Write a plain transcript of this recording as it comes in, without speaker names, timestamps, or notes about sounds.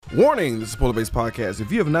Warning, this is Polar Base Podcast.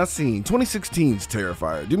 If you have not seen 2016's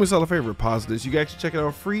Terrifier, do me a favor, pause this. You can actually check it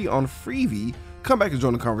out free on Freevee. Come back and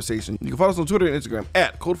join the conversation. You can follow us on Twitter and Instagram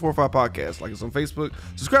at Code45 Podcast. Like us on Facebook.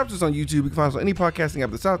 Subscribe to us on YouTube. You can find us on any podcasting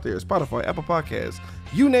app that's out there. Spotify, Apple Podcasts.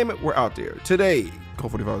 You name it, we're out there. Today,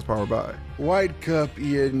 Code45 is powered by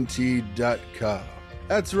WhiteCupENT.com.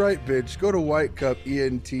 That's right, bitch. Go to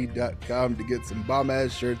WhiteCupENT.com to get some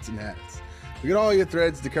bomb-ass shirts and hats. We got all your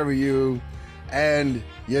threads to cover you and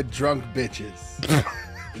your drunk bitches.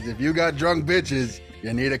 'Cause if you got drunk bitches,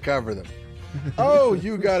 you need to cover them. Oh,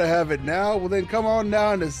 you gotta have it now? Well, then come on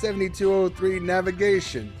down to 7203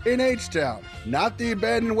 Navigation in H-Town. Not the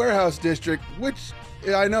abandoned warehouse district, which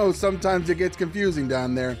I know sometimes it gets confusing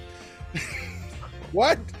down there.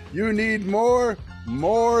 What? You need more?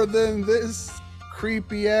 More than this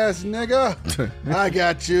creepy ass nigga? I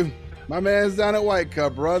got you. My man's down at White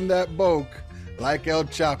Cup. Run that boke like El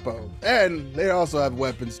Chapo. And they also have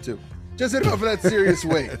weapons too. Just hit him up for that serious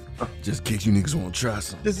weight. Just in case you niggas want to try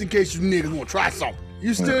some. Just in case you niggas want to try something.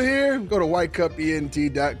 You still here? Go to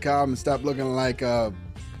WhiteCupENT.com and stop looking like a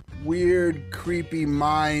weird, creepy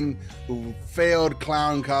mind who failed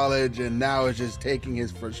clown college and now is just taking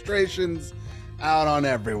his frustrations out on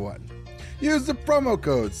everyone. Use the promo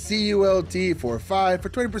code CULT45 for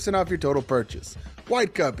 20% off your total purchase.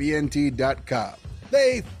 WhiteCupENT.com.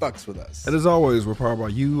 They fucks with us. And as always, we're powered by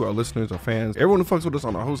you, our listeners, our fans, everyone who fucks with us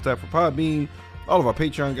on our host app for Podbean, all of our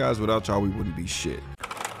Patreon guys. Without y'all, we wouldn't be shit.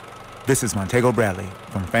 This is Montego Bradley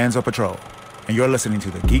from Fans of Patrol, and you're listening to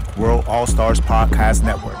the Geek World All-Stars Podcast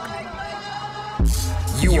Network.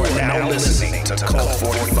 You are now listening to Cult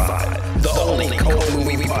 45, the only cult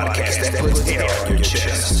movie podcast that puts air on your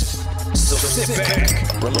chest. So sit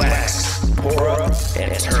back, relax, pour up,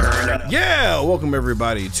 and turn up. Yeah, welcome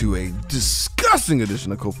everybody to a disgusting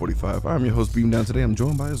edition of Code 45. I'm your host, Beam Down. Today I'm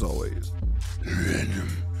joined by, as always, Random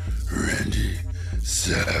Randy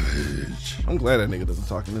Savage. I'm glad that nigga doesn't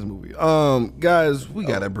talk in this movie. Guys, we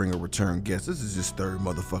gotta bring a return guest. This is his third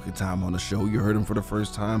motherfucking time on the show. You heard him for the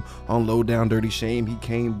first time on Low Down Dirty Shame. He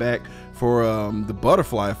came back for The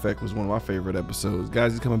Butterfly Effect, was one of my favorite episodes.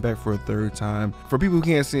 Guys, he's coming back for a third time. For people who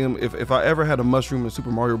can't see him, if I ever had a mushroom in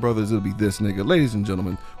Super Mario Brothers, it'll be this nigga. Ladies and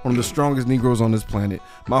gentlemen, one of the strongest Negroes on this planet,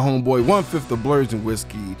 my homeboy, 1/5 of Blurs and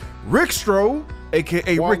Whiskey, Rick Stroh,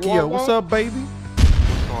 aka Ricky O. What's up, baby?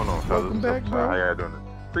 Going on, Welcome back, bro. How y'all doing?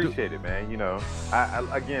 Appreciate it, man. You know, I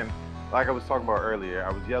again, like I was talking about earlier,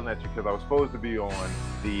 I was yelling at you because I was supposed to be on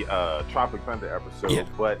the Tropic Thunder episode, Yeah,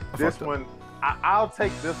 but this one, I'll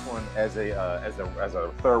take this one as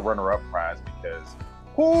a third runner-up prize because,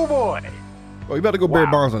 oh boy, Oh, you better go Barry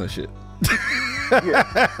Bonds on this shit.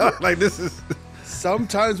 Yeah. Like this is.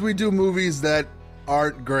 Sometimes we do movies that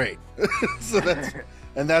aren't great.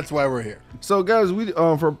 That's why we're here. So guys, we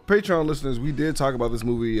for Patreon listeners, we did talk about this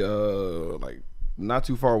movie like not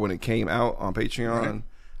too far when it came out on Patreon. Right.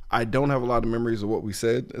 I don't have a lot of memories of what we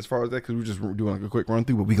said as far as that because we're just doing like a quick run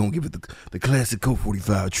through, but we're gonna give it the classic Code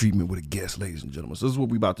 45 treatment with a guest, ladies and gentlemen. So this is what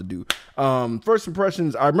we about to do. First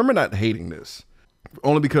impressions, I remember not hating this.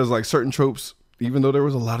 Only because like certain tropes, even though there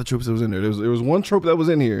was a lot of tropes that was in there, there was one trope that was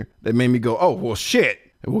in here that made me go, oh well shit.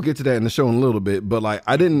 And we'll get to that in the show in a little bit, but like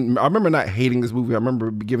I remember not hating this movie. I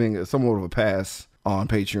remember giving it somewhat of a pass on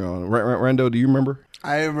Patreon. Rando, do you remember?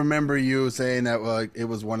 I remember you saying that it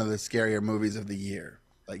was one of the scarier movies of the year.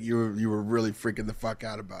 Like you were really freaking the fuck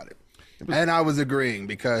out about it. And I was agreeing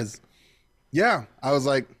because, yeah, I was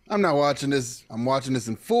like, I'm not watching this. I'm watching this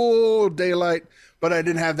in full daylight, but I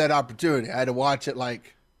didn't have that opportunity. I had to watch it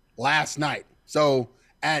like last night. So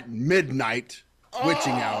at midnight,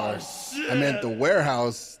 witching hours, I'm at the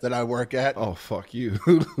warehouse that I work at. Oh, fuck you.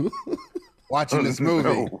 Watching this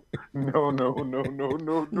movie. No.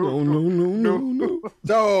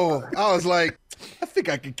 So I was like, I think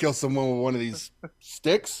I could kill someone with one of these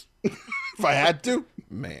sticks if I had to.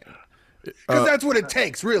 Man. Because that's what it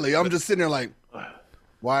takes, really. I'm just sitting there like,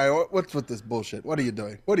 why? What's with this bullshit? What are you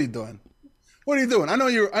doing? What are you doing? What are you doing? I know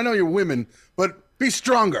you're women, but be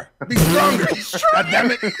stronger. Be stronger. God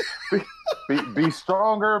damn it. Be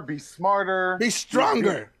stronger. Be smarter. Be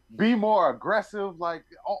stronger. Be more aggressive. Like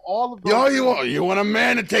all of those. Yo, you want a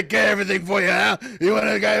man to take care of everything for you, huh? You want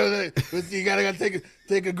a guy you gotta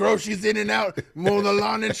take a groceries in and out, mow the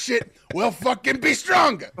lawn and shit. Well, fucking be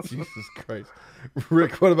stronger. Jesus Christ.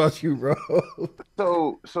 Rick, what about you, bro?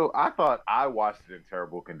 So I thought I watched it in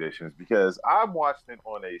terrible conditions because I watched it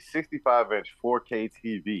on a 65-inch 4K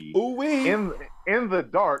TV in the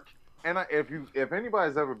dark. And if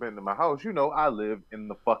anybody's ever been to my house, you know I live in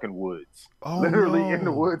the fucking woods, literally in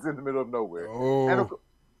the woods in the middle of nowhere.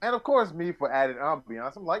 And of course, me for added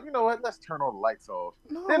ambiance, I'm like, you know what? Let's turn all the lights off.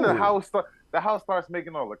 No. Then the house starts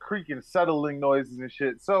making all the creaking, settling noises and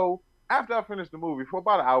shit. So after I finished the movie, for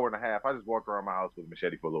about an hour and a half, I just walked around my house with a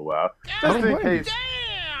machete for a little while, just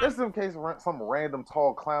in case some random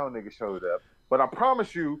tall clown nigga showed up. But I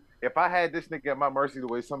promise you, if I had this nigga at my mercy the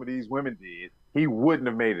way some of these women did, he wouldn't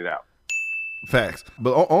have made it out. Facts.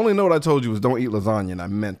 But only note I told you was don't eat lasagna, and I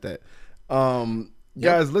meant that.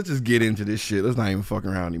 Guys, let's just get into this shit. Let's not even fuck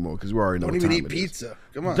around anymore because we already know. Don't what even time eat it is. pizza.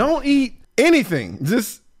 Come on. Don't eat anything.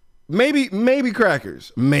 Just maybe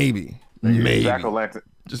crackers. Maybe.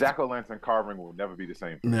 Jack-o'-lantern carving will never be the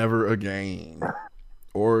same. Never again.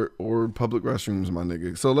 Or public restrooms, my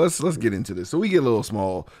nigga. So let's get into this. So we get a little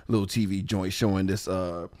TV joint showing this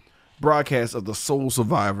broadcast of the sole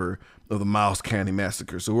survivor of the Miles County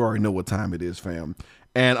massacre. So we already know what time it is, fam.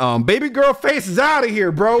 And baby girl face is out of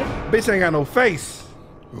here, bro. Bitch ain't got no face.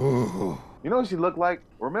 Ooh. You know what she looked like?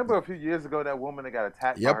 Remember a few years ago that woman that got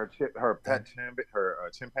attacked by her pet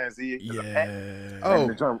chimpanzee?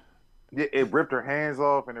 Oh. It ripped her hands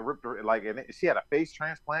off and it ripped her she had a face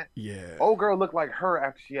transplant. Yeah. Old girl looked like her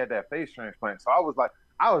after she had that face transplant. So I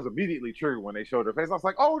was immediately triggered when they showed her face. I was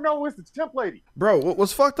like, oh no, it's the temp lady. Bro,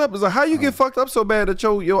 what's fucked up is like how you get fucked up so bad that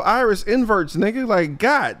your iris inverts, nigga. Like,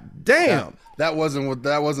 god damn. Yeah, that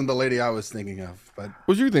wasn't the lady I was thinking of. But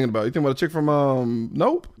what you thinking about? You thinking about a chick from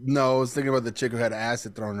Nope? No, I was thinking about the chick who had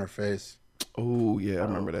acid thrown in her face. Oh yeah, I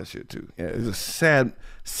remember that shit too. Yeah, it's a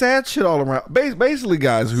sad shit all around. Basically,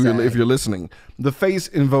 guys, if you're listening, the face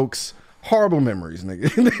invokes horrible memories,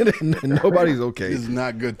 nigga. Nobody's okay. It's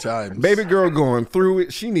not good times. Baby girl going through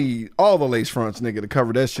it. She need all the lace fronts, nigga, to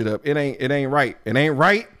cover that shit up. It ain't right. It ain't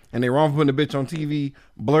right. And they wrong for putting the bitch on TV.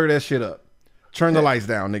 Blur that shit up. Turn the lights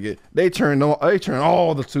down, nigga. They turn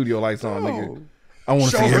all the studio lights on, nigga. I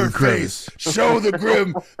want to see her face. Show the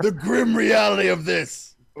grim reality of this.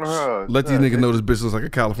 Let these niggas know this bitch looks like a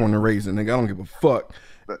California raisin, nigga. I don't give a fuck.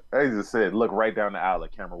 They just said, look right down the aisle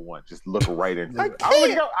at camera one. Just look right into it.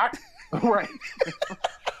 Right.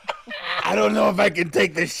 I don't know if I can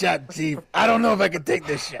take this shot, Chief. I don't know if I can take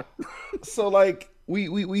this shot. So, like,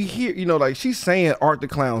 we hear, like, she's saying Art the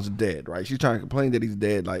Clown's dead, right? She's trying to complain that he's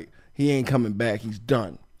dead. Like, he ain't coming back. He's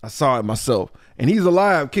done. I saw it myself. And he's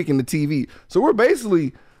alive kicking the TV. So we're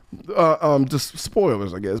basically, just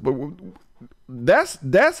spoilers, I guess. But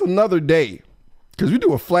that's another day. Because we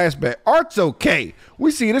do a flashback. Art's okay.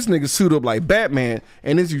 We see this nigga suit up like Batman,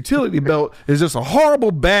 and his utility belt is just a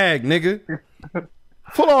horrible bag, nigga.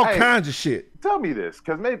 Full of all kinds of shit. Tell me this,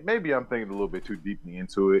 because maybe I'm thinking a little bit too deeply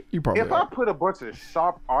into it. You probably If I put a bunch of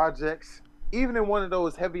sharp objects, even in one of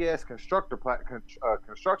those heavy-ass construction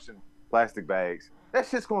plastic bags, that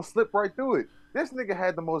shit's going to slip right through it. This nigga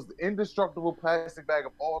had the most indestructible plastic bag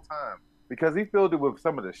of all time because he filled it with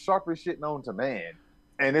some of the sharpest shit known to man.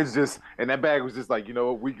 And that bag was just like, you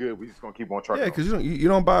know what, we good. We just gonna keep on trucking. Yeah, because you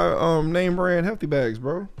don't buy name brand Hefty bags,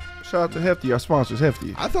 bro. Shout out to Hefty, our sponsors,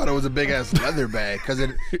 Hefty. I thought it was a big ass leather bag because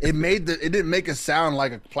it didn't make a sound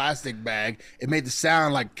like a plastic bag. It made the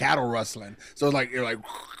sound like cattle rustling. So like you're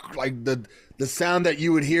like the sound that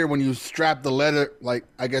you would hear when you strap the leather. Like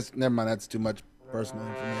I guess never mind, that's too much personal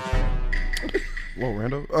information. Whoa,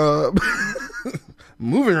 Rando.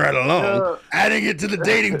 Moving right along. Adding it to the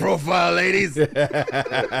dating profile, ladies.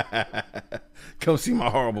 Come see my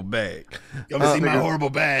horrible bag. Come see my horrible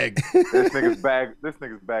bag. This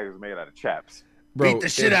nigga's bag is made out of chaps. Bro, beat the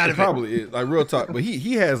shit out of it. Probably is, like real talk. But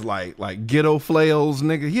he has like ghetto flails,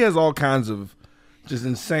 nigga. He has all kinds of just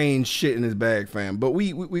insane shit in his bag, fam. But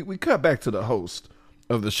we cut back to the host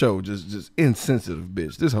of the show, just insensitive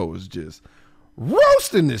bitch. This hoe is just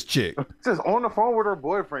roasting this chick. Just on the phone with her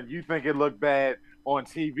boyfriend. You think it looked bad on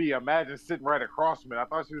TV? Imagine sitting right across from me. I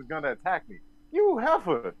thought she was gonna attack me. You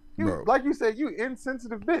heifer. You, like you said, you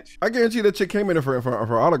insensitive bitch. I guarantee that chick came in for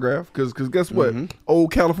her autograph because guess what?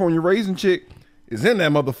 Old California raisin chick is in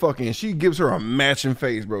that motherfucker and she gives her a matching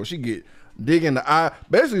face, bro. She get dig in the eye.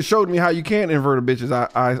 Basically showed me how you can invert a bitch's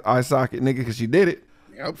eye socket, nigga, because she did it.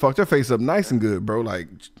 Yep. Fucked her face up nice and good, bro. Like,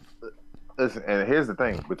 listen, and here's the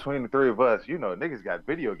thing. Between the three of us, niggas got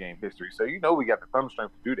video game history, so we got the thumb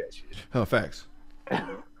strength to do that shit. Facts.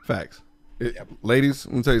 Facts. Ladies,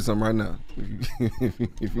 I'm gonna tell you something right now.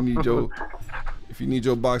 If you need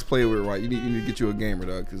your box played with right, you need to get you a gamer,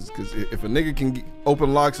 dog. Because if a nigga can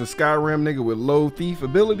open locks in Skyrim, nigga, with low thief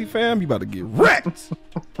ability, fam, you about to get wrecked.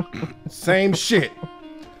 Same shit.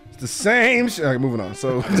 It's the same shit. All right, moving on.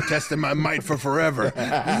 So testing my might for forever.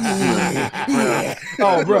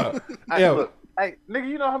 Oh, bro. Look, hey, nigga,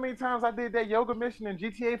 you know how many times I did that yoga mission in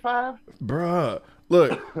GTA 5? Bruh,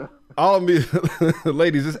 look, All of me,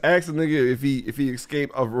 ladies, just ask the nigga if he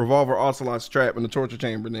escaped a revolver ocelot's trap in the torture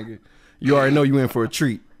chamber, nigga. You already know you in for a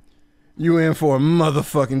treat. You in for a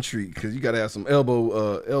motherfucking treat because you gotta have some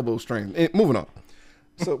elbow strength. Moving on.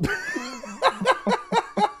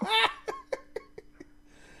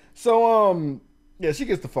 So, yeah, she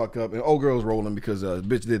gets the fuck up and old girl's rolling because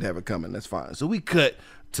bitch did have it coming. That's fine. So we cut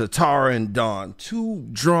to Tara and Dawn, two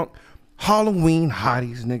drunk Halloween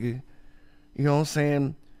hotties, nigga. You know what I'm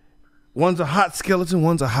saying? One's a hot skeleton,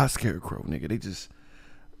 one's a hot scarecrow, nigga. They just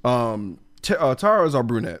Tara's our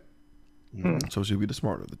brunette. So she'll be the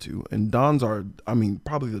smarter of the two. And Dawn's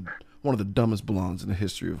probably one of the dumbest blondes in the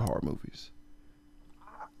history of horror movies.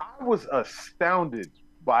 I was astounded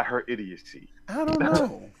by her idiocy. I don't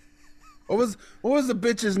know. What was the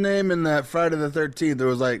bitch's name in that Friday the 13th? There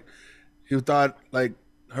was like, who thought like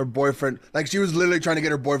her boyfriend, like she was literally trying to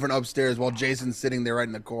get her boyfriend upstairs while Jason's sitting there right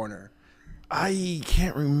in the corner. I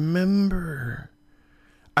can't remember.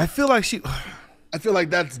 I feel like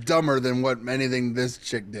that's dumber than what anything this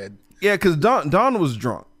chick did. Yeah, because Dawn was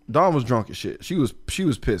drunk. Dawn was drunk as shit. She was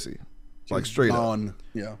pissy, like straight up.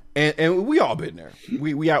 Yeah. And we all been there.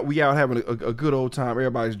 We out having a good old time.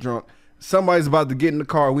 Everybody's drunk. Somebody's about to get in the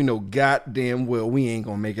car. We know goddamn well we ain't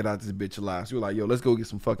gonna make it out this bitch alive. So we're like, yo, let's go get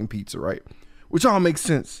some fucking pizza, right? Which all makes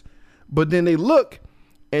sense. But then they look,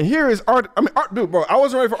 and here is Art. I mean, Art, dude, bro, I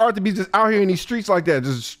wasn't ready for Art to be just out here in these streets like that,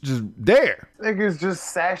 just there. Nigga's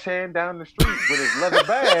just sashaying down the street with his leather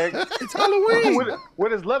bag. It's Halloween.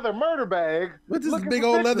 with his leather murder bag. With this big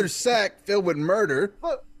old leather sack filled with murder.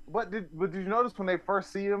 Look, but did you notice when they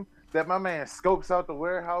first see him that my man scopes out the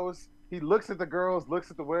warehouse? He looks at the girls,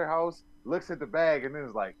 looks at the warehouse, looks at the bag, and then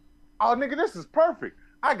is like, "Oh, nigga, this is perfect.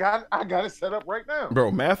 I got it set up right now."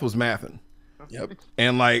 Bro, math was mathing. Yep.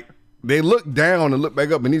 And like they look down and look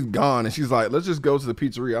back up, and he's gone. And she's like, "Let's just go to the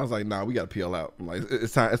pizzeria." I was like, "Nah, we got to peel out. I'm like,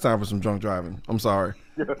 it's time for some drunk driving. I'm sorry.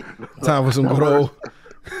 Time for some good old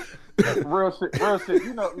real shit.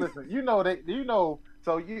 You know, listen.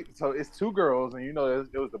 So it's two girls, and you know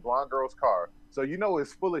it was the blonde girl's car. So you know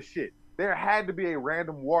it's full of shit. There had to be a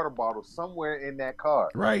random water bottle somewhere in that car.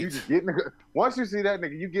 Right. You just get in once you see that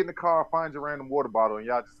nigga, you get in the car, find your random water bottle, and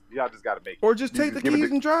y'all just got to make it. Or just take the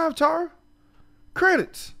keys and drive, Tara.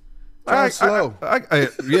 Credits. Slow.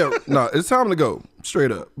 Yeah, no, it's time to go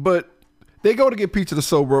straight up. But they go to get pizza to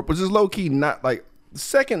sober up, which is low key not like the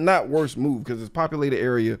second not worst move because it's a populated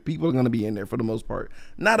area. People are gonna be in there for the most part.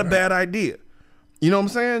 Not a bad idea. You know what I'm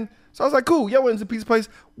saying? So I was like, cool. Y'all went to the pizza place.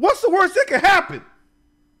 What's the worst that could happen?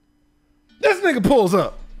 This nigga pulls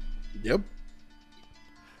up. Yep.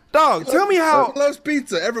 Dog, tell me how. Everyone loves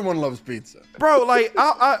pizza. Everyone loves pizza. Bro, like,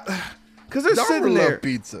 because they're sitting there. Love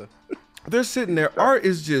pizza. They're sitting there. Art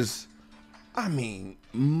is just,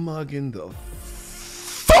 mugging the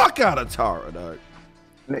fuck out of Tara, dog.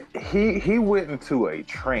 He went into a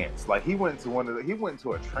trance. Like he went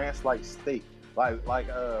into a trance-like state. Like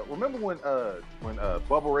remember when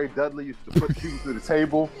Bubba Ray Dudley used to put people through the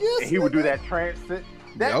table and he would do that trance sit?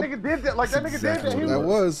 That nigga did that. Like that nigga did that.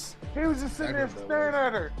 He was just sitting there staring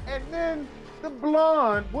at her. And then the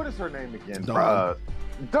blonde, what is her name again? Dawn.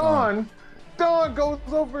 Dawn goes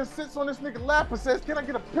over and sits on this nigga lap and says, "Can I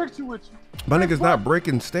get a picture with you?" My nigga's not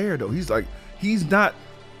breaking stare though. He's not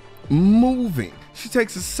moving. She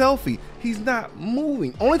takes a selfie. He's not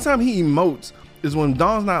moving. Only time he emotes is when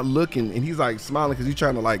Dawn's not looking and he's like smiling because he's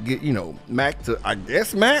trying to like get, Mac to, I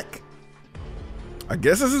guess this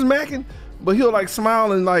is Macking. But he'll like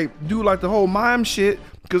smile and like do like the whole mime shit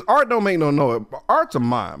because Art don't make no noise. Art's a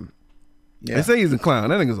mime. Yeah. They say he's a clown.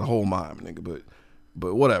 That nigga's a whole mime, nigga.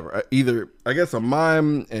 But whatever. Either I guess a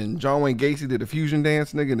mime and John Wayne Gacy did a fusion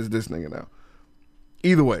dance, nigga, and it's this nigga now.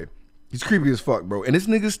 Either way, he's creepy as fuck, bro. And this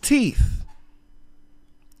nigga's teeth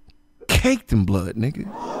caked in blood,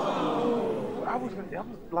 nigga.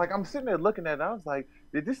 I'm sitting there looking at it. I was like,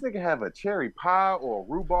 did this nigga have a cherry pie or a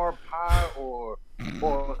rhubarb pie or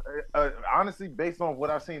honestly, based on what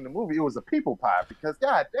I've seen in the movie, it was a people pie because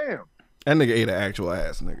goddamn. That nigga ate an actual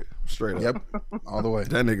ass, nigga. Straight up. Yep. All the way.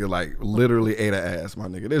 That nigga like literally ate an ass, my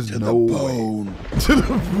nigga. There's no way. To the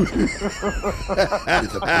bone.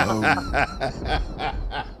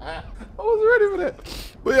 I was ready for that.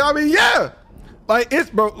 But yeah. Like it's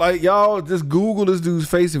bro, like y'all just Google this dude's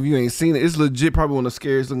face if you ain't seen it. It's legit probably one of the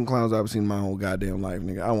scariest looking clowns I've ever seen in my whole goddamn life,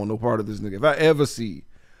 nigga. I don't want no part of this nigga. If I ever see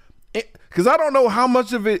it, cause I don't know how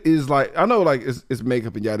much of it is like, I know like it's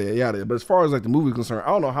makeup and yada yada, but as far as like the movie's concerned, I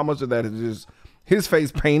don't know how much of that is just his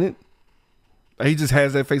face painted. Like, he just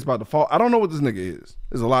has that face by default. I don't know what this nigga is.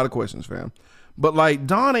 There's a lot of questions, fam. But like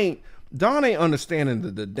Dawn ain't understanding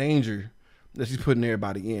the danger that she's putting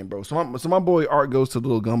everybody in, bro. So my boy Art goes to the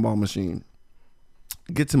little gumball machine.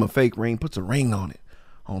 gets him a fake ring, puts a ring on it,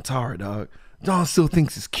 on Tara, dog. Don still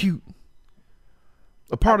thinks it's cute.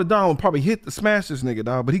 A part of Don would probably smash this nigga,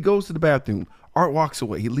 dog, but he goes to the bathroom. Art walks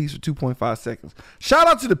away. He leaves for 2.5 seconds. Shout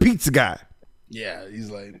out to the pizza guy. Yeah, he's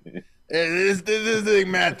like, hey, this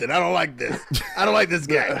thing method. I don't like this. I don't like this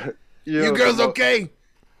guy. You girls okay?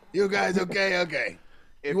 You guys okay? Okay.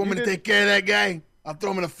 You want me to take care of that guy? I'll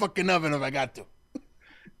throw him in the fucking oven if I got to.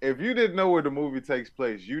 If you didn't know where the movie takes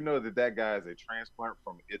place, you know that guy is a transplant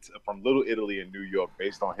from Little Italy in New York,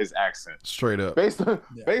 based on his accent. Straight up. Based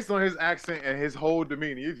on his accent and his whole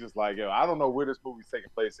demeanor, he's just like, yo, I don't know where this movie's taking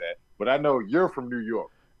place at, but I know you're from New York.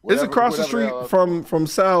 It's across the street from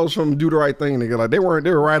Sal's from Do the Right Thing, nigga. Like they were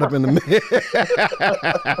right up in the middle.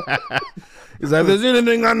 He's like, if there's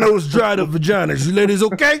anything I know is dried up vaginas. You ladies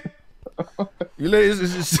okay? You ladies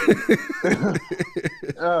is just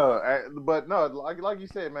but no, like you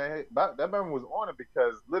said, man, that man was on it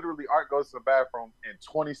because literally Art goes to the bathroom and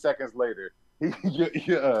 20 seconds later,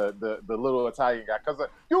 the little Italian guy comes like,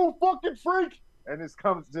 you fucking freak, and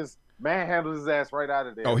just manhandles his ass right out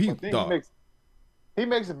of there. Oh, he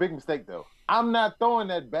makes a big mistake though. I'm not throwing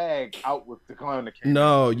that bag out with the gun on the camera.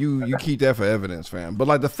 No, you keep that for evidence, fam. But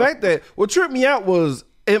like the fact that what tripped me out was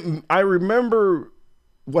I remember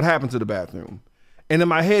what happened to the bathroom. And in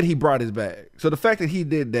my head, he brought his bag. So the fact that he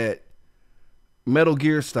did that Metal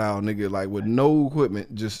Gear style, nigga, like with no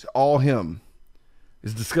equipment, just all him,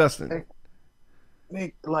 is disgusting.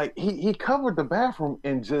 Like he covered the bathroom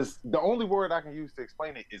and just the only word I can use to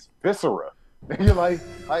explain it is viscera. You're like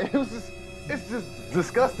it's just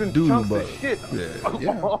disgusting chunks of shit.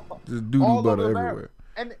 Yeah. Just doo-doo butter everywhere.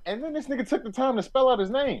 And then this nigga took the time to spell out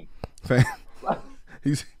his name. Fam.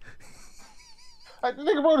 Like, the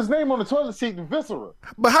nigga wrote his name on the toilet seat in viscera.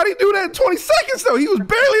 But how did he do that in 20 seconds though? He was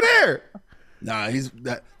barely there. Nah,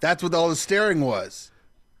 that's what all the staring was.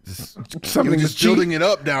 Something just building it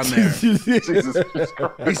up down there.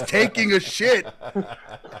 He's taking a shit.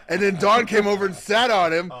 And then Dawn came over and sat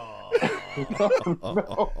on him.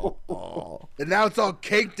 No. And now it's all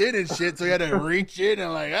caked in and shit, so he had to reach in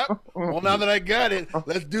and like, well, now that I got it,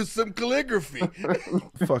 let's do some calligraphy.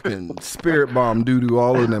 Fucking spirit bomb doo-doo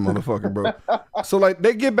all in that motherfucker, bro. So like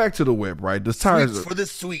they get back to the whip, right? The tires for the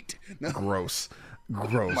sweet. No. Gross.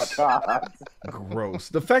 Oh my God. Gross.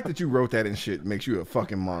 The fact that you wrote that and shit makes you a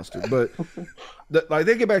fucking monster. But like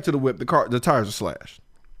they get back to the whip, the tires are slashed.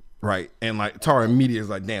 Right? And like Tara immediately is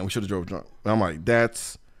like, damn, we should have drove drunk. And I'm like,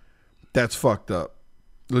 that's fucked up.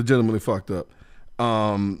 Legitimately fucked up.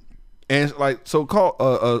 And like, so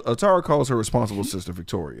Tara calls her responsible sister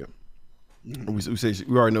Victoria. We say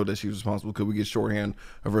we already know that she's responsible because we get shorthand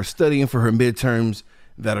of her studying for her midterms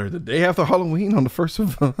that are the day after Halloween on the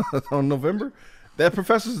 1st of on November. That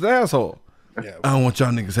professor's an asshole. Yeah. I don't want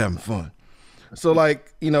y'all niggas having fun. So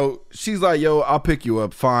like, you know, she's like, yo, I'll pick you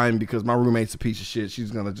up, fine, because my roommate's a piece of shit.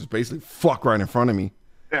 She's gonna just basically fuck right in front of me.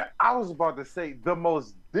 Yeah, I was about to say the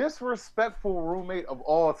most disrespectful roommate of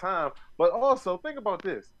all time. But also, think about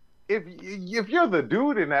this. If you're the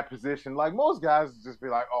dude in that position, like most guys would just be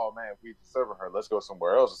like, oh man, we serving her, let's go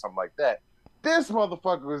somewhere else or something like that. This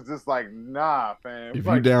motherfucker was just like, nah, fam. If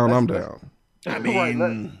like, you down, I'm down. I mean,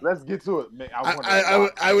 right, let's get to it, man.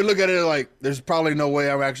 I would look at it like there's probably no way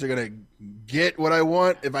I'm actually gonna get what I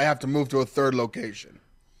want if I have to move to a third location.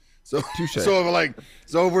 So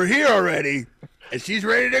if we're here already and she's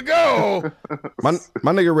ready to go. My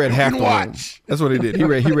nigga read half the room. That's what he did. He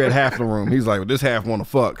read half the room. He's like, well, this half want to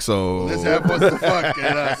fuck, so this half wants to fuck,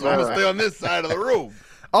 and so I'm gonna stay on this side of the room.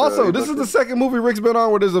 Also, this is the second movie Rick's been on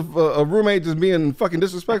where there's a roommate just being fucking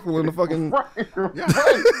disrespectful in the fucking. Right.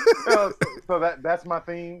 So that's my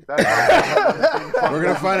theme. We're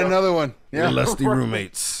gonna find another one. Yeah, lusty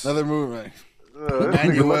roommates. Another roommate.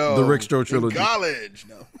 Manuel, the Rick Stroh trilogy. College.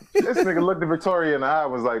 No. This nigga looked at Victoria in the eye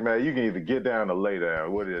and was like, man, you can either get down or lay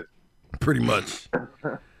down. What is? Pretty much.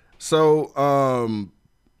 So,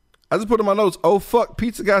 I just put in my notes. Oh fuck,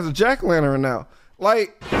 pizza guy's a jack-o'-lantern now.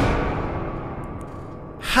 Like.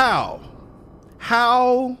 How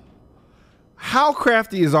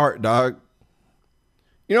crafty is Art, dog?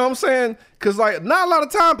 You know what I'm saying? Because like not a lot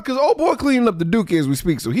of time because old boy cleaning up the Duke as we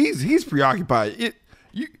speak, so he's preoccupied.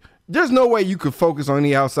 There's no way you could focus on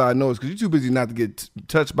any outside noise because you're too busy not to get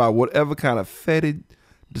touched by whatever kind of fetid,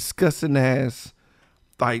 disgusting ass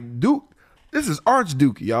like Duke. This is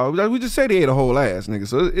Archduke, y'all. We just said he ate a whole ass, nigga.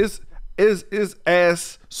 So it's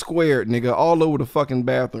ass squared, nigga, all over the fucking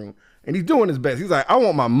bathroom. And he's doing his best. He's like, I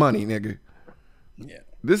want my money, nigga. Yeah.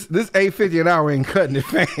 This $8.50 an hour ain't cutting it,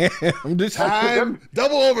 fam.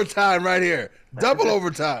 Double overtime right here. Double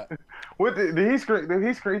overtime. What did he scream? Did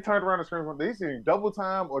he scream? He turned around and screamed. Did he scream double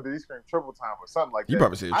time or did he scream triple time or something like that? You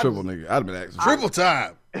probably said triple, nigga. I'd have been asking triple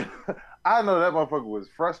time. I know that motherfucker was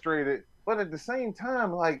frustrated, but at the same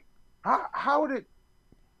time, like, how would it?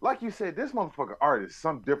 Like you said, this motherfucker art is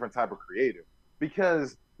some different type of creative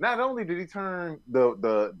because not only did he turn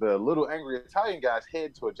the little angry Italian guy's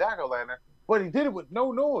head to a jack-o'-lantern, but he did it with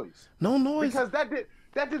no noise. No noise. Because that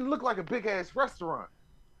didn't look like a big ass restaurant.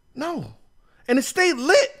 No. And it stayed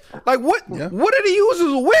lit. Like what? Yeah. What did he use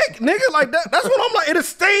as a wick, nigga? Like that. That's what I'm like. It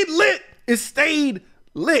stayed lit. It stayed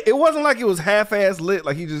lit. It wasn't like it was half-ass lit.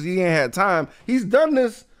 Like he ain't had time. He's done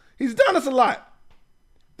this. He's done this a lot.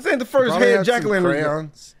 This ain't the first head jack-o'-lantern.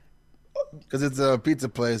 Crayons. Because it's a pizza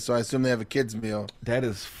place, so I assume they have a kids meal. That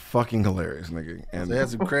is fucking hilarious, nigga. And so they have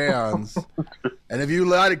some crayons. And if you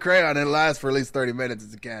light a crayon, it lasts for at least 30 minutes.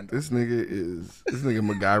 It's a candle. This nigga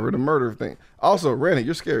MacGyver the murder thing. Also, Randy,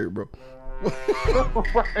 you're scary, bro.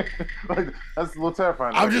 Like, that's a little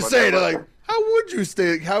terrifying. I'm just saying, like, how would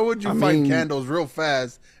you find candles real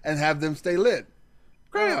fast and have them stay lit?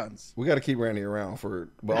 Crayons. We got to keep Randy around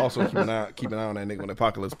but also keep an eye on that nigga when the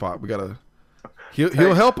apocalypse pop. We gotta.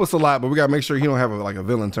 He'll help us a lot, but we gotta make sure he don't have a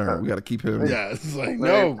villain turn. We gotta keep him. Yeah, it's like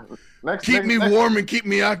keep me warm and keep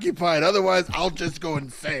me occupied. Otherwise, I'll just go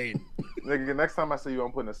insane. Nigga, next time I see you,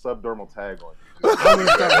 I'm putting a subdermal tag on you. I'm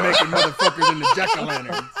gonna start making motherfuckers into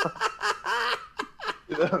jack-o'-lanterns.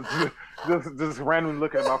 just randomly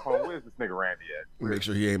looking at my phone. Where's this nigga Randy at? Make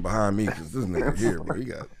sure he ain't behind me because this nigga here, bro. He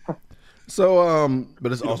got. So,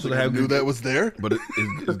 but it's also to have knew that was there. But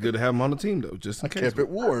it's good to have him on the team though, just in case. Kept it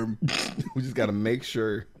warm. We just got to make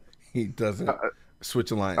sure he doesn't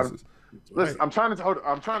switch alliances. Listen, I'm trying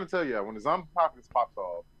to tell you, when the zombie apocalypse pops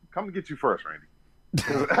off, come to get you first, Randy.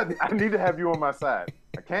 I need to have you on my side.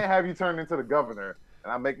 I can't have you turn into the governor,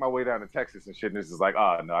 and I make my way down to Texas and shit. And this is like,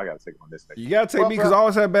 no, I gotta take on this thing. You gotta take me because I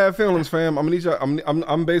always have bad feelings, fam. I'm gonna need you.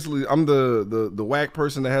 I'm basically the whack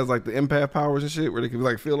person that has like the empath powers and shit, where they can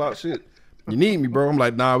like feel out shit. You need me, bro. I'm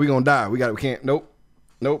like, nah, we gonna die. We can't. Nope.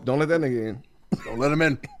 Don't let that nigga in. Don't let him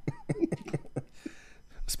in.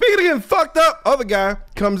 Speaking of getting fucked up, other guy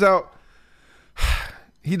comes out.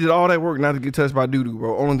 He did all that work not to get touched by doo-doo,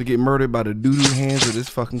 bro. Only to get murdered by the doo-doo hands of this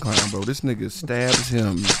fucking clown, bro. This nigga stabs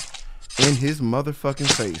him in his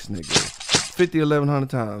motherfucking face, nigga. 1,100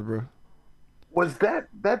 times, bro. Was that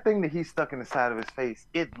thing that he stuck in the side of his face?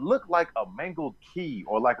 It looked like a mangled key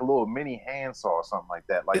or like a little mini handsaw or something like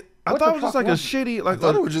that. Like I thought it was just like a shitty, like I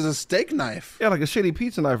thought it was just a steak knife. Yeah, like a shitty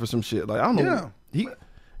pizza knife or some shit. Like I don't know.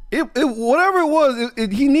 Yeah. Whatever it was,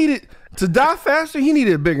 he needed to die faster. He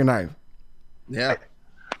needed a bigger knife. Yeah.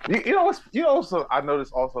 You also I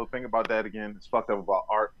noticed also thing about that again. It's fucked up about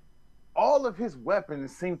art. All of his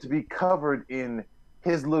weapons seem to be covered in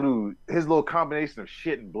his little combination of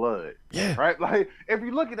shit and blood. Yeah. Right? Like if you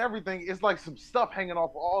look at everything, it's like some stuff hanging off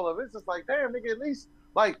all of it. It's just like, damn, nigga, at least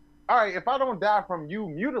like, all right, if I don't die from you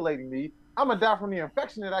mutilating me, I'm gonna die from the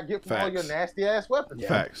infection that I get from all your nasty ass weapons.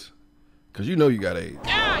 Facts. Cause you know you got AIDS.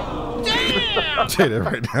 God damn! I'll tell you that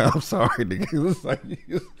right now. I'm sorry, nigga. It's like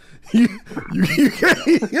you can't.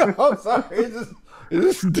 I'm sorry.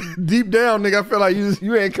 It's just deep down, nigga. I feel like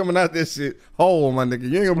you ain't coming out this shit whole, my nigga.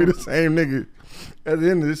 You ain't gonna be the same nigga at the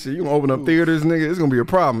end of this shit. You gonna open up theaters, nigga. It's gonna be a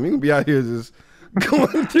problem. You gonna be out here just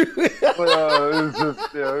going through it. It's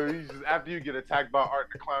just, you just after you get attacked by Art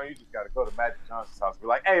the Clown, you just gotta go to Magic Johnson's house and be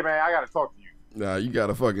like, hey man, I gotta talk to you. Nah, you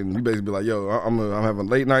gotta you basically be like, yo, I'm having a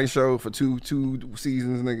late night show for two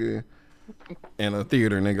seasons, nigga, and a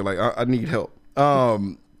theater, nigga. Like, I need help.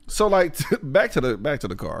 So like, back to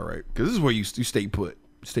the car, right? Because this is where you stay put,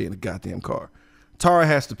 stay in the goddamn car. Tara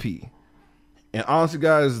has to pee, and honestly,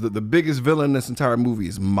 guys, the biggest villain in this entire movie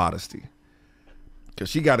is Modesty, because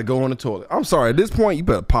she got to go on the toilet. I'm sorry, at this point, you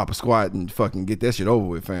better pop a squat and fucking get that shit over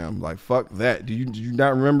with, fam. Like, fuck that. Do you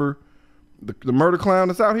not remember? The murder clown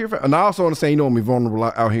that's out here, and I also understand you don't want to be vulnerable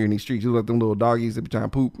out here in these streets. You like them little doggies that be trying to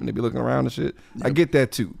poop and they be looking around and shit. Yep. I get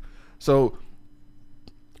that too. So,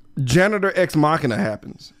 janitor ex machina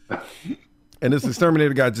happens, and this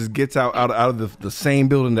exterminator guy just gets out of the same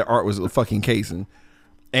building that Art was fucking casing,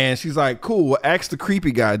 and she's like, "Cool." Well, ask the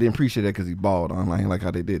creepy guy. I didn't appreciate that because he bald. I don't like how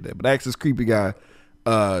they did that, but ask this creepy guy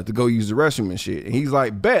to go use the restroom and shit, and he's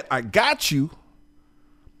like, "Bet I got you."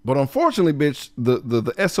 But unfortunately, bitch,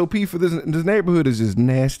 the SOP for this neighborhood is just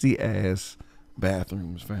nasty ass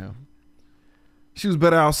bathrooms, fam. She was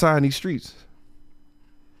better outside in these streets.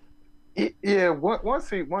 Yeah,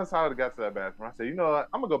 once I got to that bathroom, I said, you know what?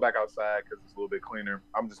 I'm gonna go back outside because it's a little bit cleaner.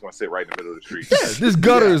 I'm just gonna sit right in the middle of the street. Yeah, this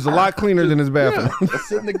gutter is a lot cleaner than this bathroom. Yeah,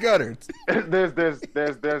 sit in the gutter.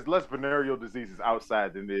 There's less venereal diseases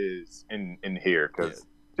outside than there is in here because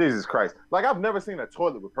Jesus Christ! Like I've never seen a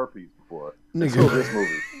toilet with herpes before Nigga. until this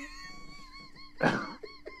movie.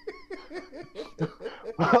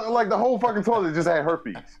 Like the whole fucking toilet just had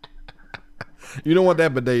herpes. You don't want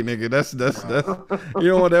that bidet, nigga. That's you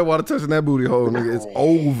don't want that water touching that booty hole, nigga. It's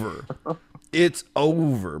over. It's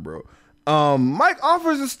over, bro. Mike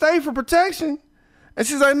offers to stay for protection, and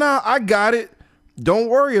she's like, "Nah, I got it. Don't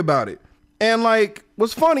worry about it." And like,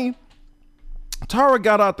 what's funny? Tara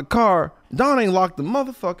got out the car. Dawn ain't locked the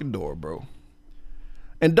motherfucking door, bro.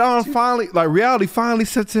 And Dawn finally, like, reality finally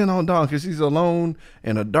sets in on Dawn because she's alone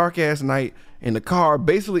in a dark ass night in the car,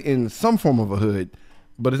 basically in some form of a hood,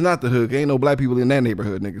 but it's not the hood. Ain't no black people in that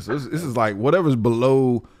neighborhood, nigga. So this is like whatever's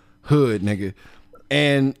below hood, nigga.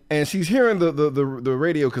 And she's hearing the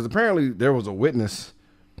radio because apparently there was a witness,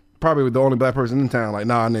 probably the only black person in town. Like,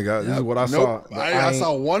 nah, nigga, this is what I saw. I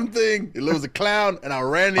saw one thing. It was a clown, and I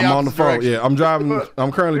ran the I'm on the opposite phone. direction. Yeah, I'm driving.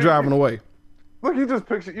 I'm currently driving away. Look, you just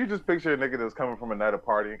picture a nigga that's coming from a night of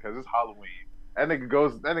partying because it's Halloween. That nigga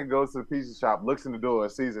goes to the pizza shop, looks in the door,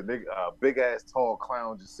 and sees a nigga, big ass tall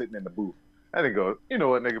clown just sitting in the booth. That nigga goes, you know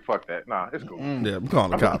what, nigga, fuck that. Nah, it's cool. Yeah, I'm calling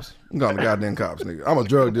the cops. I'm calling the goddamn cops, nigga. I'm a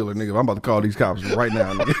drug dealer, nigga. I'm about to call these cops right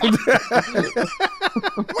now, nigga.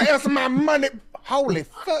 Where's my money? Holy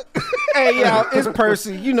fuck. Hey, y'all, it's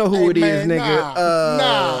Percy. You know who it is, man, nigga.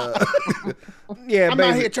 nah. Yeah, I'm baby.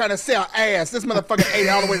 out here trying to sell ass. This motherfucker ate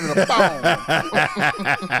all the way to the phone.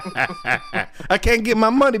 I can't get my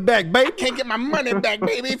money back, baby. Can't get my money back,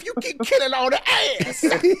 baby. If you keep killing all the ass.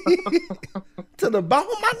 To the bone,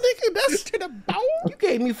 my nigga. That's To the bone. you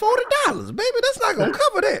gave me $40, baby. That's not gonna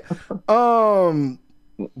cover that.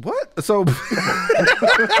 What? So,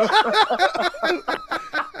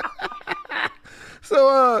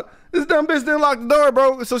 this dumb bitch didn't lock the door,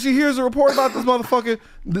 bro. So she hears a report about this motherfucker,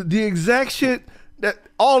 the exact shit that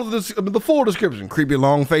all of this, the full description, creepy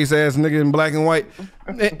long face ass nigga in black and white,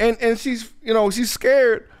 and she's, she's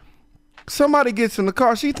scared. Somebody gets in the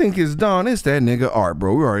car. She think it's Dawn. It's that nigga Art,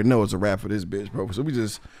 bro. We already know it's a wrap for this bitch, bro. So we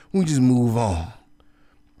just move on,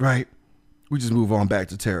 right? We just move on back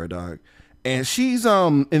to Tara, dog. And she's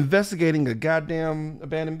investigating a goddamn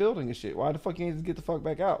abandoned building and shit. Why the fuck you ain't just get the fuck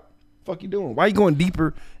back out? Fuck you doing? Why you going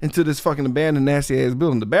deeper into this fucking abandoned nasty ass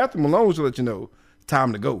building? The bathroom alone should let you know it's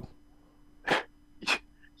time to go.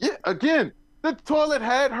 Yeah, again, the toilet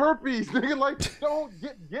had herpes, nigga. Like, don't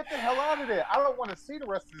get the hell out of there. I don't want to see the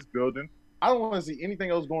rest of this building. I don't want to see anything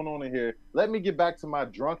else going on in here. Let me get back to my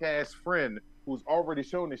drunk ass friend who's already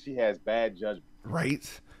shown that she has bad judgment. Right?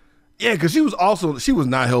 Yeah, because she was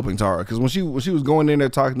not helping Tara. Because when she was going in there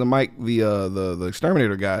talking to Mike, the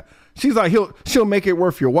exterminator guy, she's like, she'll make it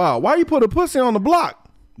worth your while. Why you put a pussy on the block?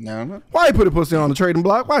 No. Why you put a pussy on the trading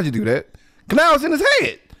block? Why'd you do that? Canal was in his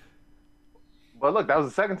head. But look, that was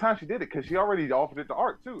the second time she did it because she already offered it to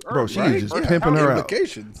Art too. Bro, she Right? is just First pimping time. her out.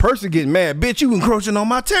 Implications. Percy getting mad. Bitch, you encroaching on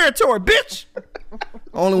my territory, bitch.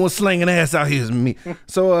 Only one slinging ass out here is me.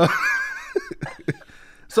 So,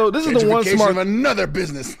 so this is the one Gentrification smart. of another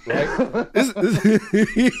business.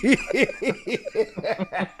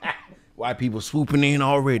 White people swooping in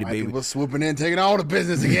already, White baby. people swooping in, taking all the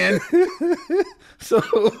business again. So,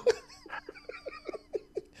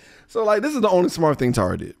 like, this is the only smart thing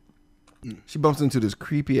Tara did. She bumps into this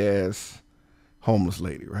creepy ass homeless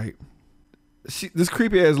lady, right? This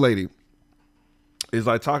creepy ass lady is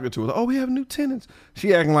like talking to her. Oh, we have new tenants.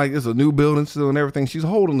 She acting like it's a new building still and everything. She's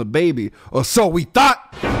holding the baby, or so we thought.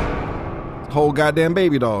 Whole goddamn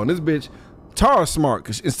baby doll. And this bitch, Tara's smart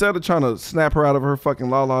because instead of trying to snap her out of her fucking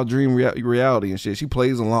la dream reality and shit, she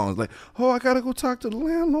plays along. It's like, oh, I gotta go talk to the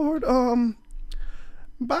landlord.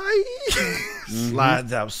 Bye.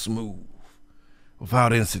 Slides out smooth.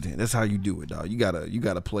 Without incident. That's how you do it, dog. You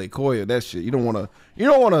gotta play coy or that shit. You don't wanna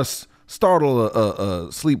startle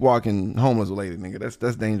a sleepwalking homeless lady, nigga.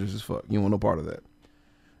 That's dangerous as fuck. You don't want no part of that.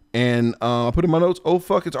 And I put in my notes, oh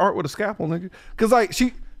fuck, it's Art with a scalpel, nigga. Cause like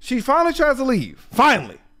she finally tries to leave.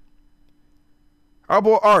 Finally. Our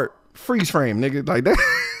boy Art, freeze frame, nigga. Like that.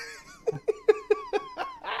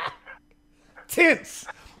 Tense.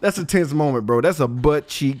 That's a tense moment, bro. That's a butt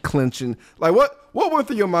cheek clenching. Like what went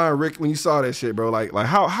through your mind, Rick, when you saw that shit, bro? Like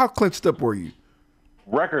how clenched up were you?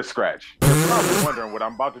 Record scratch. I'm probably wondering what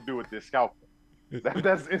I'm about to do with this scalpel.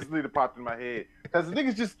 That's instantly that popped in my head. Because the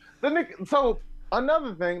nigga's just So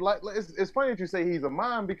another thing, like it's funny that you say he's a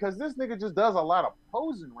mime because this nigga just does a lot of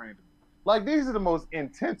posing randomly. Like these are the most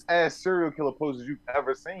intense ass serial killer poses you've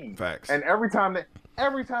ever seen. Facts. And every time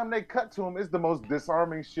they cut to him, it's the most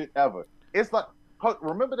disarming shit ever. It's like,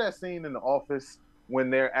 remember that scene in The Office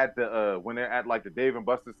when they're at like the Dave and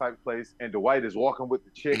Buster's type place and Dwight is walking with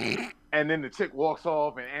the chick and then the chick walks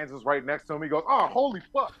off and Angela's right next to him. He goes, "Oh, holy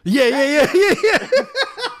fuck!" Yeah.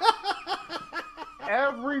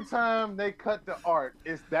 every time they cut the art,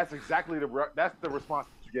 that's exactly the response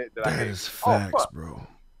that you get. That is facts, bro.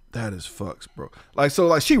 That is fucks, bro. Like, so,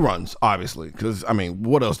 like, she runs, obviously, because, I mean,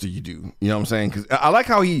 what else do you do? You know what I'm saying? Because I like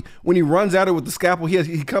how when he runs at her with the scalpel,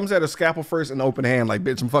 he comes at her scalpel first and open hand, like,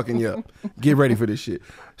 bitch, I'm fucking you up. Get ready for this shit.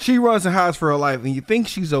 She runs and hides for her life, and you think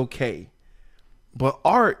she's okay. But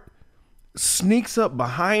Art sneaks up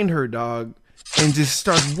behind her, dog, and just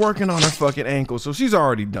starts working on her fucking ankle. So she's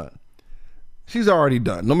already done. She's already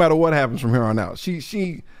done. No matter what happens from here on out. She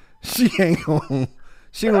ain't gonna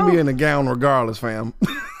be in a gown regardless, fam.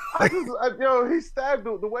 He stabbed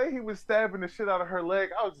the way he was stabbing the shit out of her leg.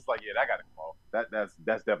 I was just like, yeah, that gotta come off.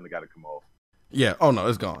 That's definitely gotta come off. Yeah. Oh no,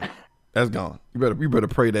 it's gone. That's gone. You better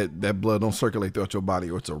pray that blood don't circulate throughout your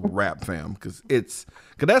body, or it's a wrap, fam. Cause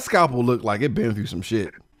that scalpel looked like it been through some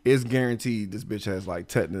shit. It's guaranteed this bitch has like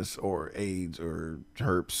tetanus or AIDS or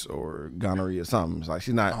herpes or gonorrhea or something. It's like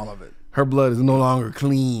she's not. All of it. Her blood is no longer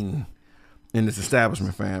clean in this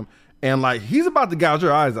establishment, fam. And like he's about to gouge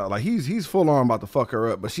her eyes out, like he's full on about to fuck her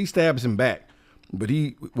up, but she stabs him back. But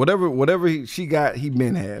whatever she got, he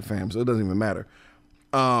been had, fam. So it doesn't even matter.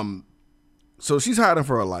 So she's hiding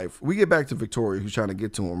for her life. We get back to Victoria, who's trying to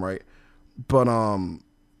get to him, right? But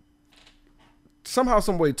somehow,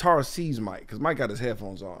 some way, Tara sees Mike because Mike got his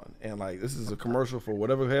headphones on, and like this is a commercial for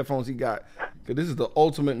whatever headphones he got. Because this is the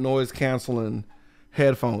ultimate noise canceling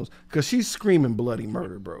headphones. Because she's screaming bloody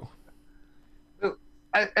murder, bro.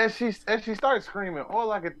 As she started screaming,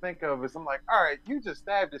 all I could think of is I'm like, all right, you just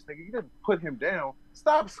stabbed this nigga. You didn't put him down.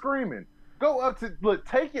 Stop screaming. Go up to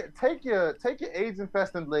take your AIDS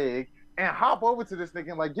infested leg and hop over to this nigga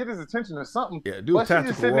and like get his attention or something. Yeah, do a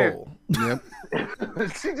tactical roll. Yep.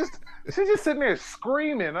 she just sitting there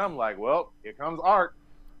screaming. I'm like, well, here comes Art.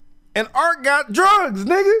 And Art got drugs,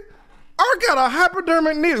 nigga. Art got a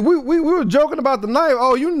hypodermic needle. We were joking about the knife.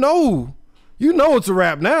 Oh, you know it's a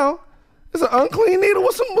wrap now. It's an unclean needle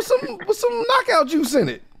with some knockout juice in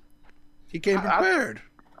it. He came prepared.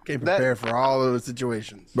 Prepared for all of the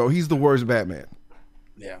situations. Bro, he's the worst Batman.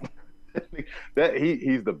 Yeah.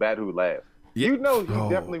 He's the bat who laughs. Yeah. You know he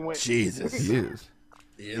definitely went. Jesus, he is.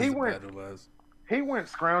 He went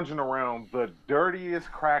scrounging around the dirtiest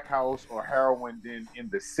crack house or heroin den in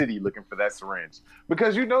the city looking for that syringe.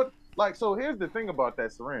 Because so here's the thing about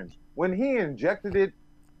that syringe. When he injected it,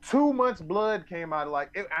 too much blood came out of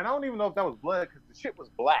and I don't even know if that was blood because the shit was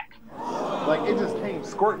black. Like it just came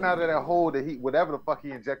squirting out of that hole that whatever the fuck he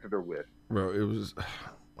injected her with. Bro, it was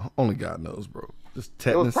only God knows, bro. Just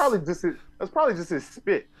tetanus. It was probably just his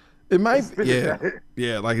spit. It might be,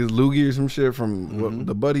 yeah, like his loogie or some shit from what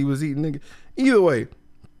the buddy was eating, nigga. Either way,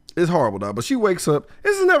 it's horrible, dog. But she wakes up.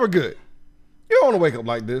 This is never good. You don't want to wake up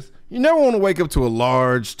like this. You never want to wake up to a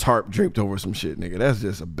large tarp draped over some shit, nigga. That's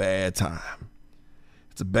just a bad time.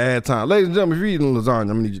 It's a bad time. Ladies and gentlemen, if you're eating lasagna, I'm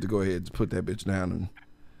going to need you to go ahead and put that bitch down and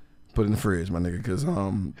put it in the fridge, my nigga. Because,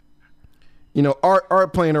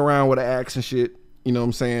 Art playing around with the axe and shit, you know what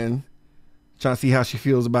I'm saying? Trying to see how she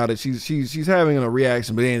feels about it. She's having a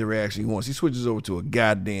reaction, but it ain't the reaction he wants. She switches over to a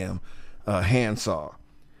goddamn handsaw.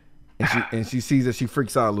 And she sees that she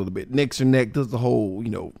freaks out a little bit. Nicks her neck, does the whole,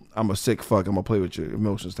 I'm a sick fuck, I'm going to play with your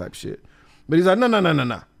emotions type shit. But he's like,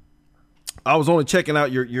 no. I was only checking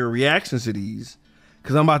out your reactions to these.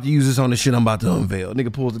 Because I'm about to use this on the shit I'm about to unveil.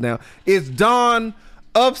 Nigga pulls it down. It's Don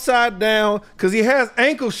upside down because he has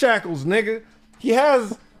ankle shackles, nigga. He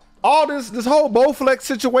has all this whole Bowflex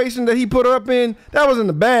situation that he put her up in. That was in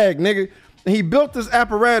the bag, nigga. And he built this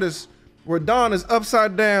apparatus where Don is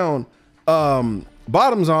upside down,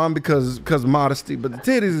 bottoms on because of modesty. But the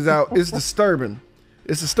titties is out. It's disturbing.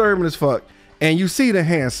 It's disturbing as fuck. And you see the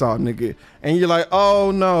handsaw, nigga. And you're like, oh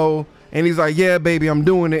no. And he's like, yeah, baby, I'm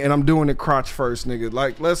doing it, and I'm doing it crotch first, nigga.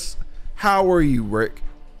 Like, how are you, Rick?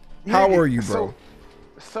 How are you, bro?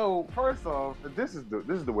 So first off, this is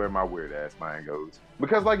the where my weird ass mind goes.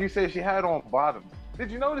 Because like you said, she had on bottoms.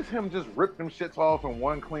 Did you notice him just rip them shits off in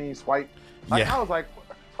one clean swipe? Like, yeah. I was like,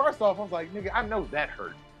 first off, I was like, nigga, I know that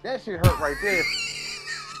hurt. That shit hurt right there.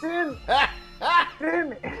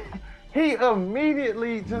 then he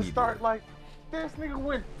immediately just start like, this nigga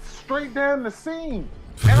went straight down the seam.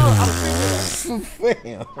 And I'm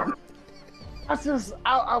thinking,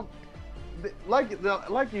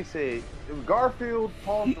 like you said, Garfield,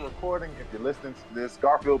 pause the recording if you're listening to this.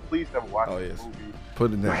 Garfield, please never watch this movie.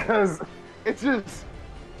 Put it down. Because it's just,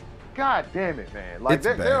 God damn it, man. Like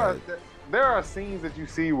there are scenes that you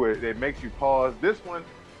see where it makes you pause. This one,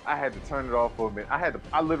 I had to turn it off for a minute.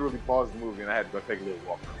 I literally paused the movie and I had to go take a little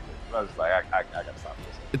walk. I was just like, I gotta stop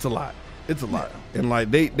this. It's a lot. It's a lot. And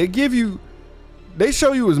like they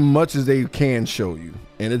show you as much as they can show you,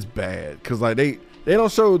 and it's bad because like They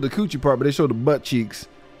don't show the coochie part, but they show the butt cheeks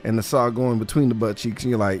and the saw going between the butt cheeks.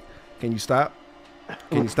 And you're like, can you stop?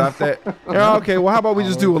 Can you stop that? Yeah, okay, well, how about we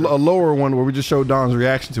just do a lower one where we just show Don's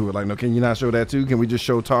reaction to it? Like, no, can you not show that too? Can we just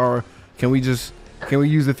show Tara? Can we use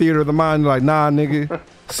the theater of the mind? Like, nah, nigga,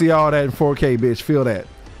 see all that in 4K, bitch, feel that.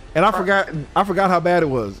 And I forgot how bad it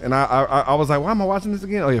was. And I was like, why am I watching this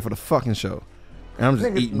again? Oh, yeah, for the fucking show. And I'm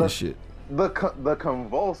just eating this shit. The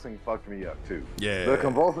convulsing fucked me up, too. Yeah. The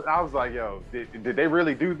convulsing, I was like, yo, did they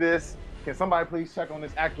really do this? Can somebody please check on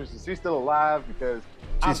this actress? Is she still alive? Because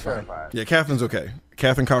I'm terrified. Yeah, Catherine's okay.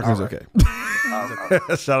 Catherine Cochran's okay.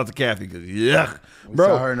 Shout out to Kathy, because bro,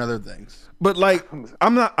 saw her in other things. But like,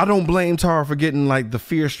 I don't blame Tara for getting like the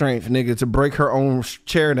fear strength, nigga, to break her own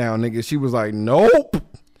chair down, nigga. She was like, nope.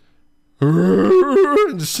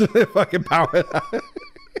 Just fucking power.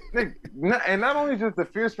 And not only just the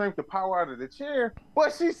fear strength to power out of the chair,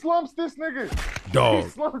 but she slumps this nigga. Dog. She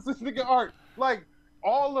slumps this nigga Art. Like,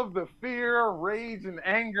 all of the fear, rage, and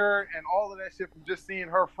anger, and all of that shit from just seeing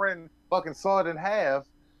her friend fucking saw it in half.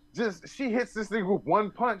 Just, she hits this nigga with one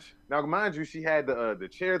punch. Now, mind you, she had the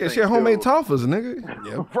chair thing. Yeah, she had homemade toffas, nigga.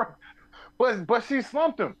 Yeah. But she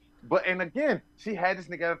slumped him. And again, she had this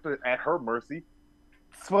nigga at her mercy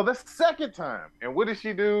for the second time. And what did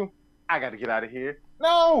she do? I got to get out of here.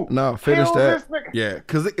 No, finish that. Yeah,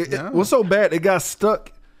 because it was so bad, it got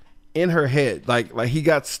stuck in her head. Like he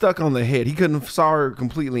got stuck on the head. He couldn't saw her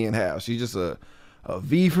completely in half. She's just a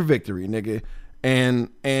V for victory, nigga.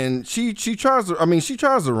 And she tries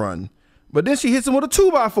to run, but then she hits him with a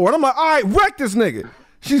 2x4. And I'm like, all right, wreck this nigga.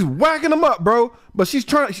 She's whacking him up, bro. But she's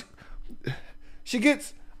trying. She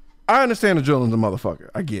gets. I understand the drilling's a motherfucker.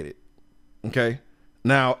 I get it. Okay.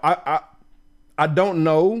 Now I don't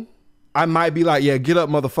know. I might be like, yeah, get up,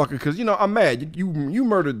 motherfucker, because I'm mad. You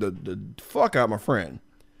murdered the fuck out of my friend.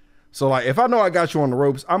 So like, if I know I got you on the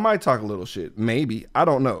ropes, I might talk a little shit. Maybe. I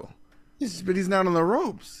don't know. But he's not on the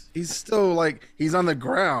ropes. He's still like, he's on the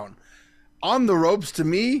ground. On the ropes to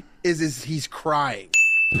me is he's crying.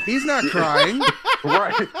 He's not crying.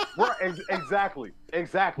 Right. Exactly.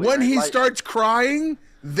 When he starts crying,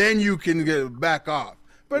 then you can get back off.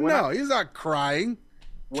 But no, he's not crying.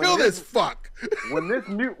 Kill this fuck. When this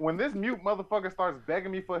mute motherfucker starts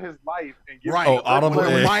begging me for his life and when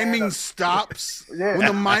the miming stops, when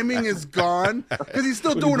the miming is gone, because he's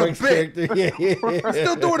still doing a bit. He's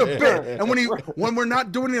still doing a bit. And when we're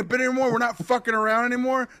not doing a bit anymore, we're not fucking around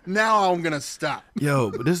anymore. Now I'm gonna stop.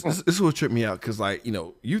 Yo, but this is what tripped me out, because like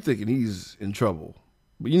you thinking he's in trouble,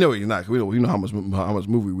 but he's not. We know how much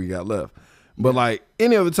movie we got left. But like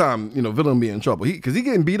any other time, villain be in trouble. Because he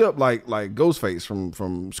getting beat up like Ghostface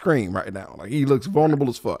from Scream right now. Like he looks vulnerable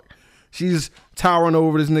as fuck. She's towering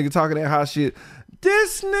over this nigga, talking that hot shit.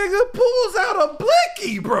 This nigga pulls out a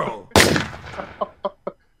blicky, bro.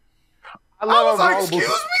 I was like, excuse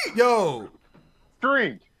me, yo.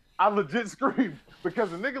 Screamed. I legit screamed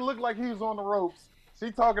because the nigga looked like he was on the ropes.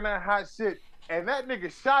 She talking that hot shit, and that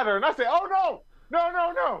nigga shot her, and I said, oh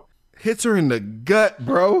no. Hits her in the gut,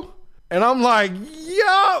 bro. And I'm like,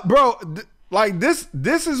 yo, bro, like this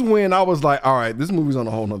is when I was like, all right, this movie's on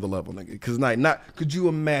a whole nother level, nigga. Because could you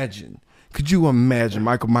imagine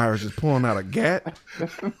Michael Myers just pulling out a gat?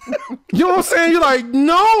 You know what I'm saying? You're like,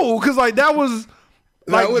 no, because like that was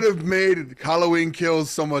like, that would have made Halloween Kills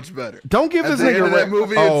so much better. Don't give this nigga that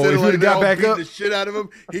movie. If he got back up, the shit out of him,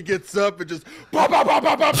 he gets up and just. Don't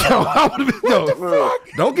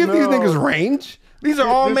give these niggas range. These are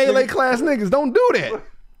all melee class niggas. Don't do that.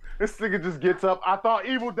 This nigga just gets up. I thought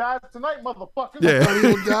evil dies tonight, motherfucker. Yeah. I thought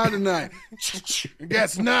evil died tonight.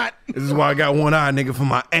 Guess not. This is why I got one eye, nigga, for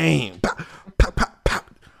my aim. Pop, pop, pop,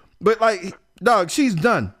 pop. But like, dog, she's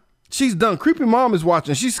done. She's done. Creepy mom is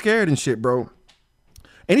watching. She's scared and shit, bro.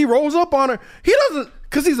 And he rolls up on her. He doesn't,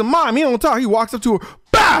 because he's a mime. He don't talk. He walks up to her,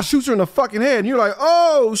 bah, shoots her in the fucking head. And you're like,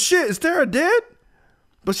 oh, shit, is Tara dead?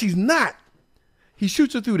 But she's not. He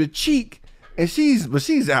shoots her through the cheek. And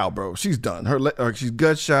she's out, bro. She's done. She's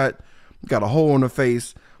gut shot, got a hole in her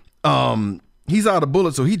face. He's out of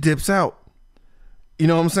bullets, so he dips out. You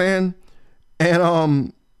know what I'm saying?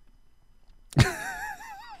 And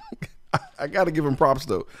I gotta give him props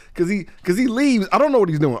though, because he leaves. I don't know what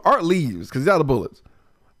he's doing. Art leaves because he's out of bullets.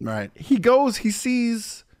 Right. He goes. He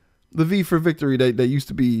sees the V for victory that used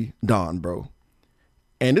to be Don, bro.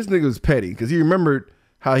 And this nigga was petty because he remembered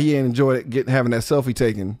how he enjoyed having that selfie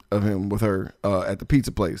taken of him with her at the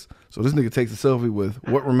pizza place. So this nigga takes a selfie with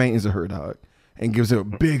what remains of her, dog, and gives her a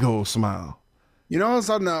big old smile. You know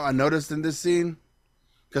something I noticed in this scene?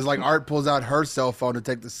 Because like Art pulls out her cell phone to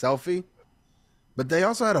take the selfie, but they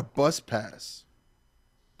also had a bus pass.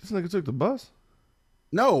 This nigga took the bus?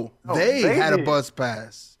 No, they had a bus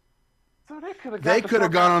pass. So they could have. They could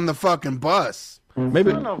have gone on the fucking bus.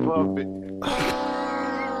 Maybe. Son of a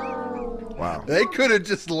Wow. They could have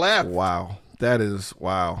just left. Wow. That is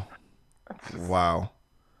wow. Wow.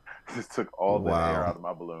 Just took all the air out of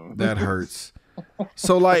my balloon. That hurts.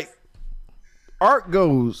 So like, Art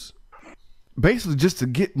goes basically just to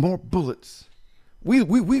get more bullets. We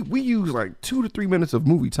use like 2 to 3 minutes of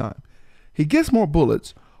movie time. He gets more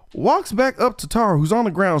bullets, walks back up to Tara, who's on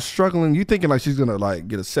the ground struggling. You thinking like she's gonna like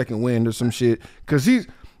get a second wind or some shit, because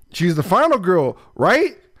she's the final girl,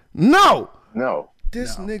 right? No.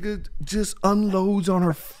 This nigga just unloads on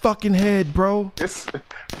her fucking head, bro. This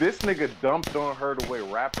nigga dumped on her the way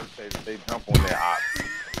rappers say they dump on their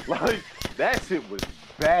ops. Like, that shit was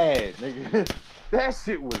bad, nigga. That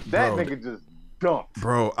nigga just dumped.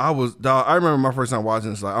 Bro, I remember my first time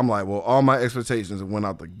watching this, like, I'm like, well, all my expectations went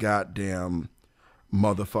out the goddamn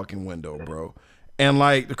motherfucking window, bro. And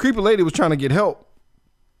like, the creepy lady was trying to get help.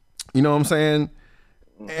 You know what I'm saying?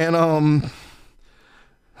 And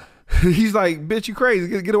he's like, bitch, you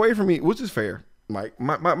crazy. Get away from me, which is fair. Mike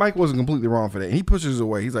wasn't completely wrong for that. And he pushes her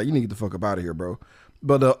away. He's like, you need to get the fuck up out of here, bro.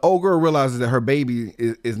 But the old girl realizes that her baby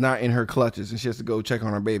is not in her clutches, and she has to go check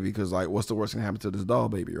on her baby because, like, what's the worst thing that happen to this doll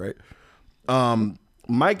baby, right?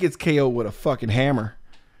 Mike gets KO'd with a fucking hammer.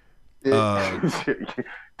 Yo,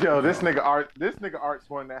 this nigga Art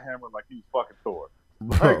swung that hammer like he was fucking Thor.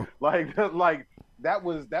 Bro. Like that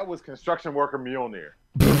was construction worker Mjolnir.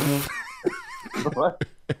 What?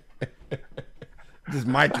 This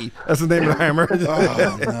Mikey. That's the name of the hammer.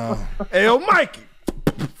 Oh, no. Hey, yo, Mikey.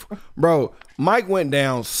 Bro, Mike went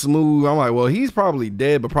down smooth. I'm like, well, he's probably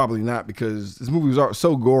dead, but probably not, because this movie was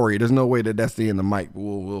so gory. There's no way that's the end of Mike. But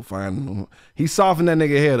we'll find. He softened that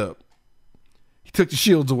nigga head up. He took the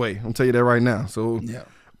shields away. I'll tell you that right now. So Yeah.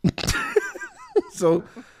 So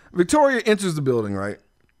Victoria enters the building, right?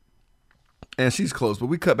 And she's close, but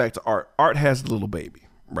we cut back to Art. Art has the little baby,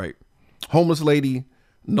 right? Homeless lady,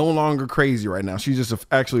 no longer crazy right now. She's just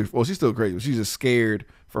she's still crazy, but she's just scared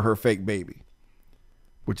for her fake baby,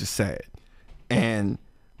 which is sad. And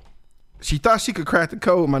she thought she could crack the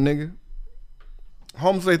code, my nigga.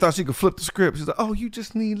 Homeless lady thought she could flip the script. She's like, oh, you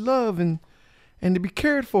just need love and to be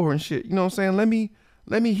cared for and shit. You know what I'm saying?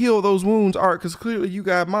 Let me heal those wounds, Art, because clearly you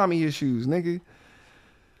got mommy issues, nigga.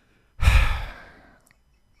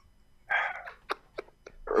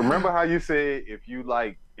 Remember how you said if you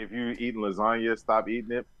eating lasagna, stop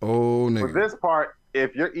eating it? Oh, nigga. For this part,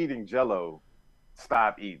 if you're eating Jell-O,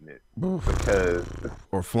 stop eating it. Because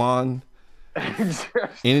or flan.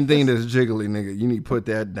 Anything that's jiggly, nigga, you need to put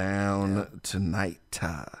that down tonight.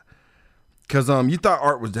 Cause you thought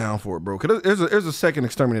Art was down for it, bro. Cause there's a second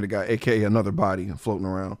exterminator guy, aka another body floating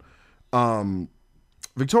around.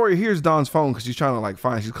 Victoria hears Don's phone because she's trying to like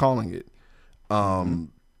find. She's calling it.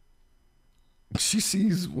 She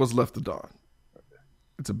sees what's left of Don.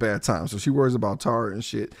 It's a bad time, so she worries about Tara and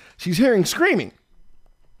shit. She's hearing screaming,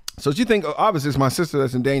 so she thinks, oh, obviously it's my sister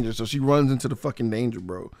that's in danger. So she runs into the fucking danger,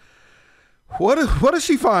 bro. What does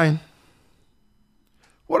she find?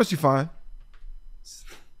 What does she find?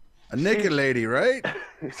 A naked lady, right?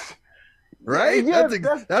 Right? Yeah,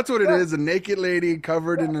 that's what it is. A naked lady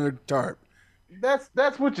covered in a tarp.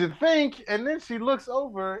 That's what you think, and then she looks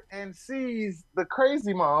over and sees the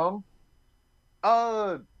crazy mom,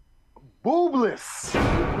 boobless,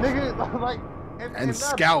 nigga, like and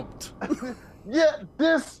scalped. Yeah,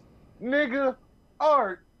 this nigga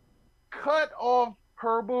Art cut off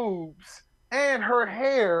her boobs and her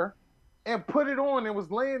hair and put it on and was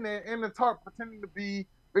laying there in the tarp pretending to be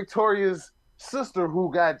Victoria's sister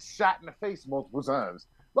who got shot in the face multiple times.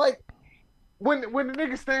 Like, when the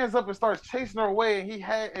nigga stands up and starts chasing her away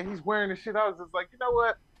and he's wearing the shit, I was just like, you know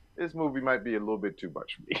what? This movie might be a little bit too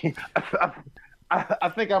much for me. I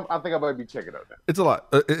think I might be checking out that. It's a lot.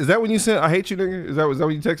 Is that when you said I hate you, nigga? Is that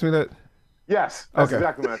when you text me that? Yes, that's okay.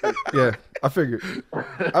 Exactly what I think. Yeah, I figured.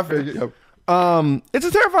 Yep. It's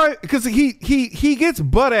a terrifying because he gets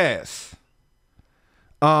butt ass.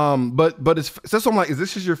 But it's that's what I'm like. Is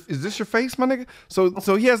this your face, my nigga?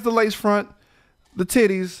 So he has the lace front, the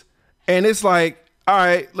titties, and it's like, all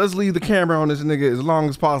right, let's leave the camera on this nigga as long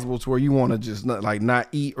as possible to where you want to just not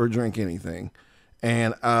eat or drink anything,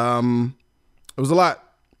 and it was a lot.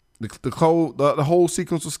 The whole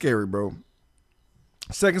sequence was scary, bro.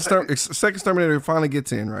 Second Terminator finally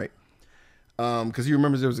gets in, right? Because he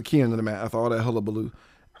remembers there was a key under the mat after all that hullabaloo,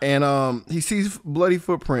 and he sees bloody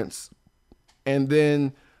footprints. And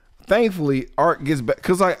then, thankfully, Art gets back.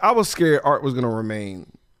 Because I was scared Art was going to remain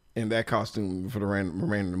in that costume for the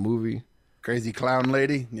remainder of the movie. Crazy clown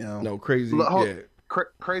lady? You know. No, crazy.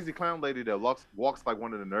 Crazy clown lady that walks like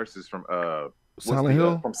one of the nurses from Silent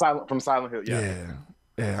Hill? From Silent Hill, yeah.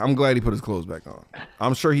 Yeah, I'm glad he put his clothes back on.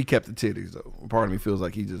 I'm sure he kept the titties though. Part of me feels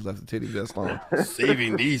like he just left the titty vest on.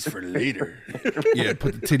 Saving these for later. Yeah,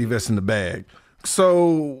 put the titty vest in the bag.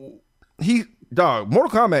 So Mortal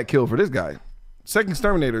Kombat killed for this guy. Second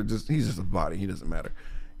Exterminator, he's just a body. He doesn't matter.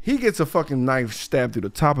 He gets a fucking knife stabbed through the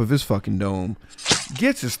top of his fucking dome,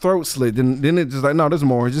 gets his throat slit. Then it just like, no, there's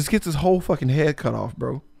more. It just gets his whole fucking head cut off,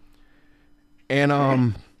 bro.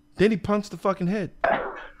 And then he punched the fucking head.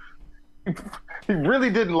 He really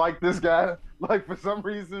didn't like this guy. Like, for some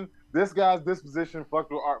reason, this guy's disposition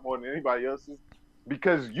fucked with Art more than anybody else's.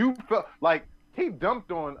 Because you felt like he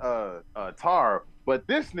dumped on Tar, but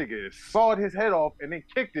this nigga sawed his head off and then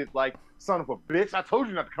kicked it like, son of a bitch. I told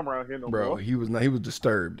you not to come around here no more. Bro, he was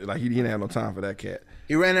disturbed. Like, he didn't have no time for that cat.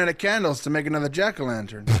 He ran out of candles to make another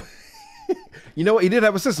jack-o'-lantern. You know what? He did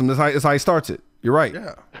have a system. That's how he starts it. You're right.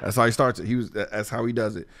 Yeah. That's how he starts it. That's how he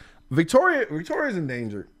does it. Victoria's in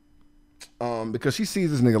danger. Because she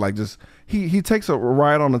sees this nigga like just he takes a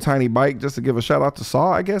ride on a tiny bike just to give a shout out to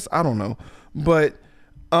Saw, I guess. I don't know. But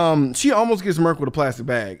she almost gets murked with a plastic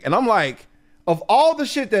bag. And I'm like, of all the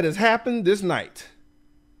shit that has happened this night,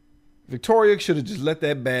 Victoria should have just let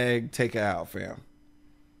that bag take her out, fam.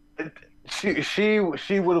 She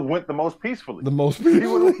would have went the most peacefully.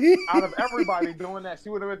 Out of everybody doing that, she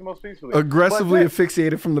would have went the most peacefully. Aggressively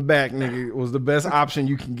asphyxiated from the back, nigga, was the best option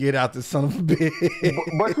you can get out this son of a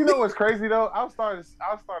bitch. But you know what's crazy though? I started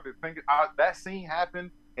thinking that scene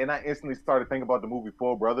happened, and I instantly started thinking about the movie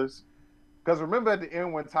Four Brothers. Because remember at the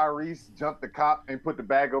end when Tyrese jumped the cop and put the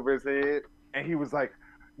bag over his head, and he was like,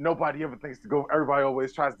 "Nobody ever thinks to go. Everybody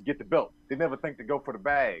always tries to get the belt. They never think to go for the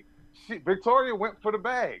bag." Victoria went for the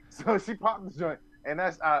bag, so she popped the joint, and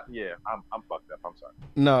that's I'm fucked up. I'm sorry.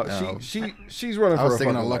 No. She's running. I was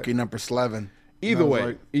thinking of lucky number 11. Either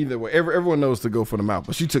way, everyone knows to go for the mouth,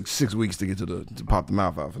 but she took 6 weeks to get to pop the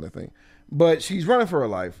mouth out for that thing. But she's running for her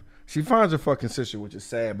life. She finds her fucking sister, which is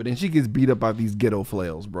sad, but then she gets beat up by these ghetto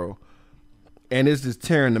flails, bro. And it's just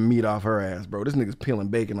tearing the meat off her ass, bro. This nigga's peeling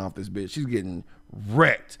bacon off this bitch. She's getting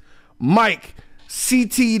wrecked. Mike,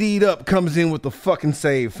 CTD'd up, comes in with the fucking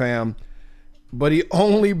save, fam. But he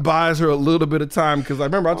only buys her a little bit of time because I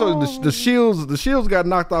remember I told you the shields got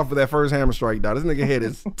knocked off with that first hammer strike. Dog. This nigga head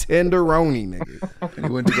is tenderoni, nigga. And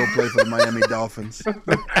he went to go play for the Miami Dolphins.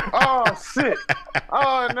 Oh shit!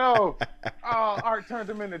 Oh no! Oh, Art turned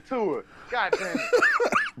him into Tua. God damn it,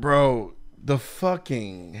 bro. The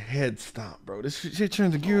fucking head stomp, bro. This shit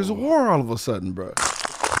turns to Gears of War all of a sudden, bro.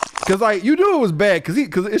 Cause like you knew it was bad, cause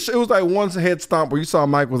it was like once a head stomp where you saw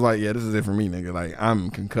Mike was like, yeah, this is it for me, nigga. Like I'm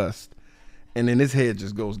concussed, and then his head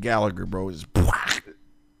just goes Gallagher, bro. Just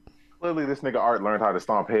clearly this nigga Art learned how to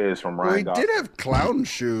stomp heads from Ryan. Well, he did have clown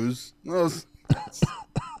shoes.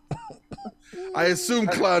 I assume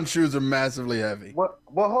clown shoes are massively heavy.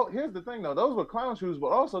 Well, here's the thing though. Those were clown shoes, but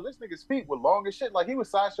also this nigga's feet were long as shit. Like he was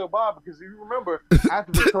Sideshow Bob because if you remember,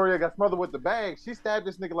 after Victoria got smothered with the bag, she stabbed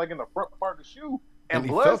this nigga like in the front part of the shoe and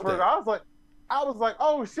blood spurted. I was like,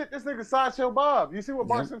 oh shit, this nigga Sideshow Bob. You see what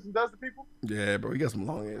Mark Simpson does to people? Yeah, bro, he got some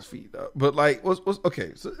long ass feet though. But like, what's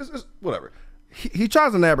okay? So it's whatever. He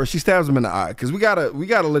tries to nab her. She stabs him in the eye because we gotta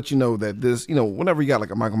let you know that this, you know, whenever you got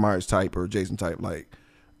like a Michael Myers type or a Jason type, like.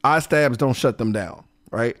 Eye stabs don't shut them down,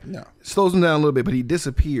 right? No. Slows them down a little bit, but he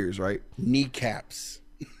disappears, right? Kneecaps.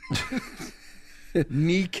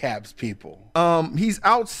 Kneecaps people. He's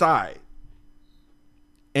outside.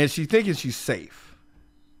 And she's thinking she's safe.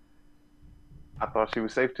 I thought she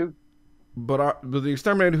was safe too. But the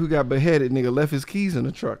exterminator who got beheaded, nigga, left his keys in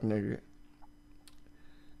the truck, nigga.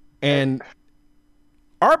 And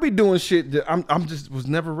Art be doing shit that I'm just was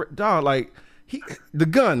never dog. Like the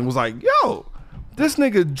gun was like, yo. This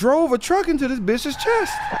nigga drove a truck into this bitch's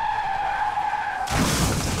chest.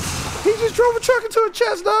 He just drove a truck into her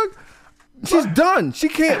chest, dog. She's done. She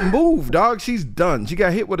can't move, dog. She's done. She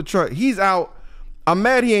got hit with a truck. He's out. I'm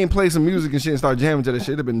mad he ain't play some music and shit and start jamming to that shit.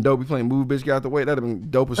 It'd have been dope. He playing Move Bitch Get Out the Way. That'd have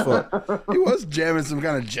been dope as fuck. He was jamming some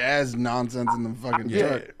kind of jazz nonsense in the fucking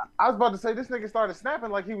truck. I was about to say, this nigga started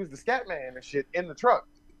snapping like he was the scat man and shit in the truck.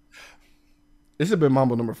 This should have been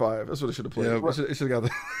Mambo number 5. That's what it should have played. Yeah, it should have got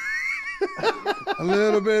the... A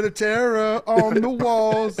little bit of terror on the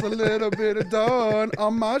walls, a little bit of dawn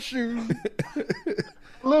on my shoes.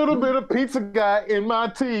 A little bit of pizza guy in my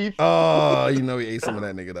teeth. Oh, you know he ate some of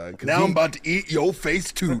that nigga, dog. Now I'm about to eat your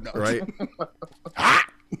face too. No. Right?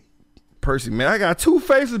 Percy, man, I got 2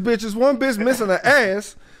 faces, bitches. One bitch missing an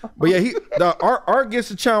ass. But yeah, Art gets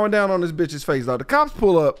to chowing down on this bitch's face, dog. The cops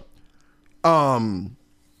pull up. Nigga,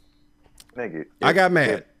 I got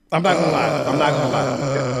mad. I'm not gonna lie. I'm not gonna lie.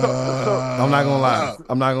 I'm not gonna lie.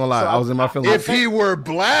 I'm not gonna lie. I was in my feelings. If he were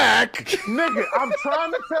black, Nigga, I'm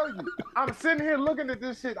trying to tell you. I'm sitting here looking at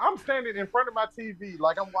this shit. I'm standing in front of my TV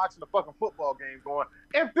like I'm watching a fucking football game going,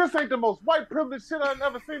 if this ain't the most white privileged shit I've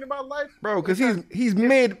ever seen in my life. Bro, because he's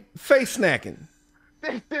mid face snacking.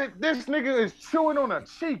 This nigga is chewing on a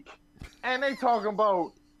cheek. And they talking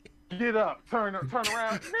about get up, turn around.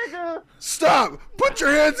 Nigga. stop. Put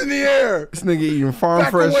your hands in the air. This nigga eating farm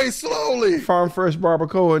Back fresh. away slowly. Farm fresh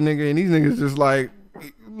barbacoa, nigga, and these niggas just like,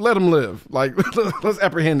 let him live. Like, let's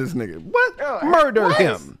apprehend this nigga. What? Murder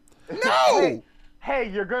him. No. Hey,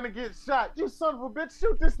 you're gonna get shot. You son of a bitch,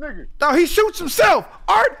 shoot this nigga. No, he shoots himself.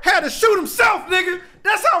 Art had to shoot himself, nigga.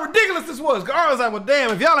 That's how ridiculous this was. Art was like, well,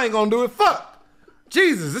 damn, if y'all ain't gonna do it, fuck.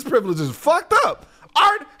 Jesus, this privilege is fucked up.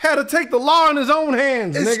 Art had to take the law in his own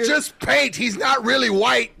hands, It's nigga. just paint. He's not really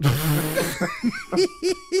white.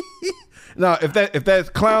 Now, if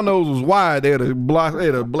that clown nose was wide, they'd have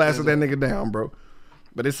blasted that nigga down, bro.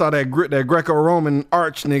 But they saw that Greco-Roman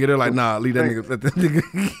arch nigga. They're like, nah, leave that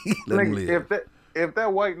nigga. Let him live. If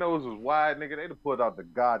that white nose was wide, nigga, they'd have pulled out the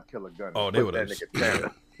God Killer gun. Oh, they would have. that nigga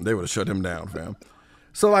down. They would have shut him down, fam.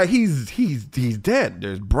 So like he's dead.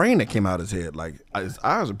 There's brain that came out his head. Like his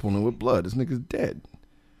eyes are pooling with blood. This nigga's dead.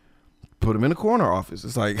 Put him in the coroner office.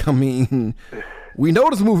 It's like, I mean, we know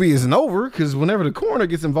this movie isn't over because whenever the coroner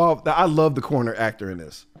gets involved, I love the coroner actor in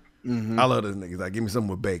this. Mm-hmm. I love this nigga. He's like, give me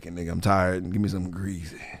something with bacon, nigga. I'm tired, and give me something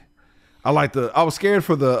greasy. I was scared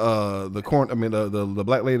for the coroner. I mean, the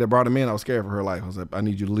black lady that brought him in. I was scared for her life. I was like, I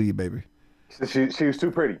need you to leave, baby. She was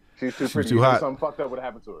too pretty. She was too pretty. Too hot. Something fucked up would have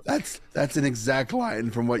happened to her. That's an exact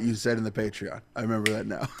line from what you said in the Patreon. I remember that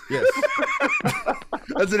now. Yes.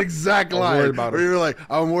 That's an exact line. worried about where her. you were like,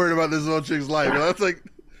 I'm worried about this little chick's life. And that's like,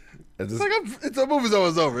 it's the movie's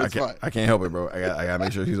always over. It's fine. I can't help it, bro. I gotta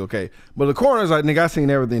make sure she's okay. But the coroner's like, nigga, I seen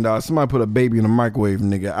everything, dog. Somebody put a baby in the microwave,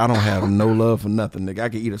 nigga. I don't have no love for nothing, nigga. I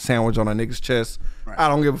could eat a sandwich on a nigga's chest. Right. I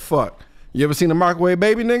don't give a fuck. You ever seen a microwave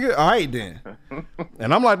baby, nigga? All right, then.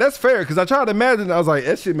 And I'm like, that's fair, because I tried to imagine. I was like,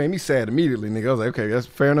 that shit made me sad immediately, nigga. I was like, okay, that's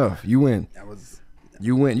fair enough. You win.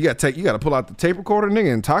 You win. You gotta pull out the tape recorder,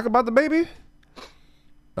 nigga, and talk about the baby.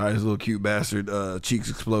 All right, this little cute bastard cheeks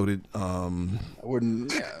exploded. I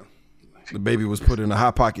wouldn't. Yeah. The baby was put in a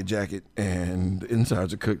hot pocket jacket, and the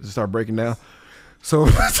insides are cooked to start breaking down. So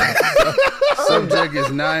subject is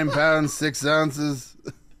 9 pounds 6 ounces.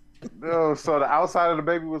 No, so the outside of the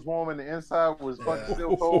baby was warm and the inside was fucking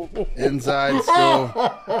still cold. Inside still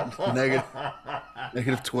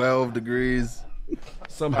negative 12 degrees.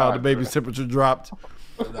 Somehow the baby's temperature dropped.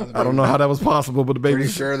 I don't know how that was possible, but the baby.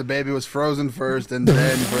 Pretty sure the baby was frozen first and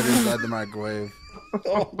then put inside the microwave.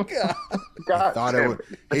 Oh God!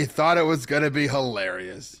 He thought it was gonna be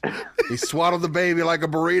hilarious. He swaddled the baby like a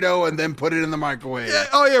burrito and then put it in the microwave. Yeah,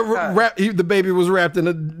 oh yeah, the baby was wrapped in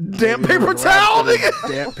a damp paper towel.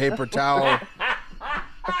 Damp paper towel.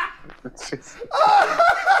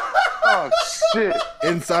 Oh shit!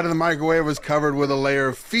 Inside of the microwave was covered with a layer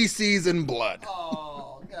of feces and blood.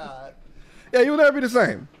 Oh God! Yeah, you'll never be the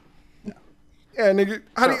same. Yeah, nigga.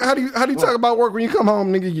 How do you talk about work when you come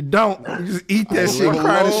home, nigga? You don't. You just eat that shit,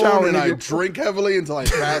 cry in the shower, and nigga. I drink heavily until I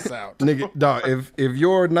pass out. Nigga, dog, if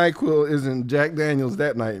your NyQuil isn't Jack Daniels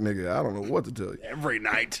that night, nigga, I don't know what to tell you. Every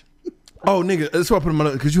night. Oh, nigga, that's why I put him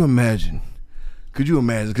on. Could you imagine? Because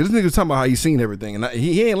this nigga was talking about how he seen everything, and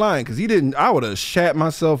he ain't lying, because he didn't. I would have shat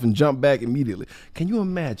myself and jumped back immediately. Can you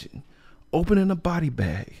imagine opening a body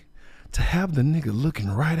bag to have the nigga looking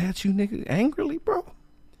right at you, nigga, angrily, bro?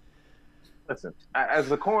 Listen, as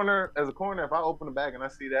a coroner, if I open the bag and I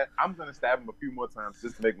see that, I'm gonna stab him a few more times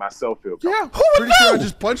just to make myself feel comfortable. Yeah, pretty sure I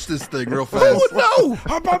just punched this thing real fast. Who would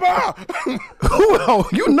know?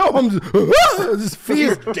 You know I'm just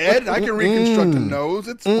He's dead. I can reconstruct a nose.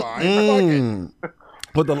 It's fine.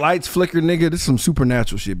 But the lights flicker, nigga. This is some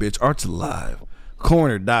supernatural shit, bitch. Art's alive.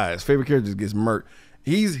 Coroner dies. Favorite character just gets murked.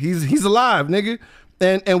 He's alive, nigga.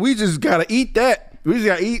 And we just gotta eat that. We just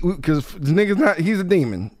gotta eat because the nigga's not. He's a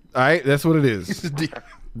demon. All right, that's what it is.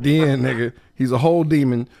 The end, nigga. He's a whole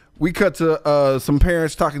demon. We cut to some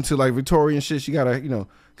parents talking to like Victoria and shit. She got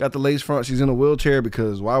got the lace front. She's in a wheelchair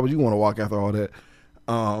because why would you want to walk after all that?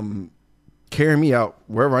 Carrying me out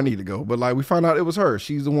wherever I need to go. But like we find out it was her.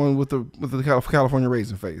 She's the one with the California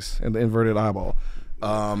raisin face and the inverted eyeball.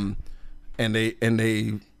 And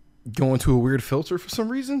they go into a weird filter for some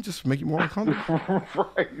reason, just to make you more uncomfortable.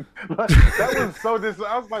 Right. That was so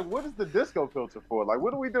I was like, what is the disco filter for? Like,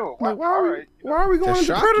 what are we doing? Why are we going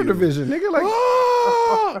into Predator vision, nigga?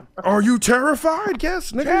 Like, are you terrified?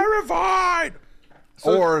 Yes, nigga. Terrified.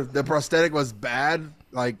 Or the prosthetic was bad,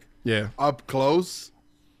 like up close.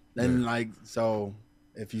 And like, so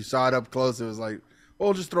If you saw it up close, it was like,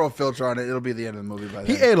 well, just throw a filter on it. It'll be the end of the movie by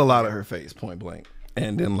then. He ate a lot of her face, point blank.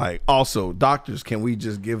 And then, like, also, doctors, can we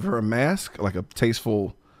just give her a mask, like a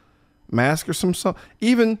tasteful mask or some stuff?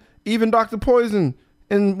 Even Dr. Poison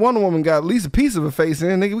and Wonder Woman got at least a piece of her face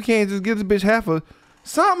in. Nigga, we can't just give this bitch half of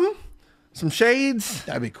something, some shades.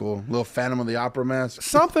 That'd be cool. Little Phantom of the Opera mask.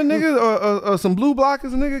 Something, nigga, or some blue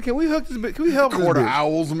blockers, nigga. Can we hook this bitch? Can we help Quarter this bitch?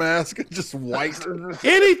 Owl's mask, just white.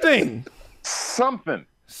 Anything. Something.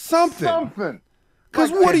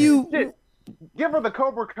 Because what do you... Shit. Give her the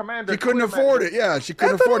Cobra Commander. She couldn't afford it. Yeah, she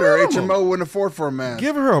couldn't afford it. Her HMO wouldn't afford for a mask.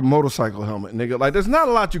 Give her a motorcycle helmet, nigga. Like, there's not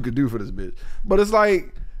a lot you could do for this bitch. But it's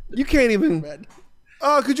like, you can't even...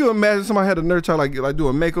 could you imagine somebody had a nerd child like do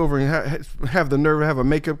a makeover and have the nerve to have a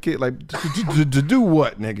makeup kit? Like, to do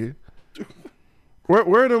what, nigga? Where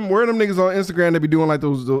are them niggas on Instagram that be doing like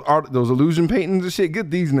those illusion paintings and shit? Get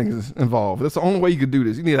these niggas involved. That's the only way you could do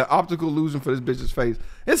this. You need an optical illusion for this bitch's face.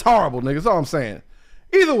 It's horrible, nigga. That's all I'm saying.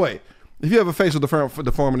 Either way, if you have a facial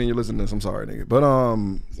deformity and you're listening to this, I'm sorry, nigga. But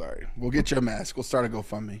sorry. We'll get you a mask. We'll start a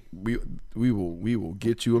GoFundMe. We will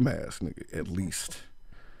get you a mask, nigga, at least.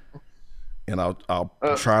 And I'll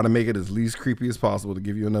try to make it as least creepy as possible to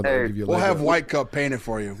give you another. We'll have White Cup painted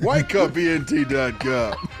for you.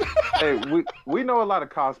 WhiteCupENT.com. Hey, we know a lot of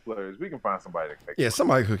cosplayers. We can find somebody to make. Yeah,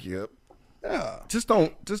 somebody hook you up. Yeah. Just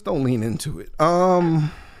don't lean into it.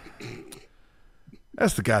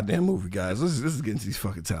 That's the goddamn movie, guys. Let's get into these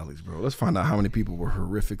fucking tallies, bro. Let's find out how many people were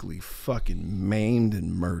horrifically fucking maimed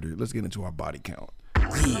and murdered. Let's get into our body count.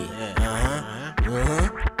 Yeah.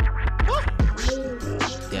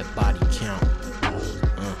 That body count.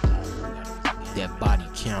 That body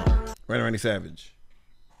count. Randy Savage.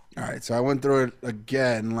 All right, so I went through it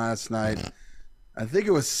again last night. I think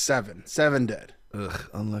it was 7. 7 dead. Ugh,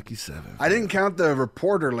 unlucky 7. I didn't count the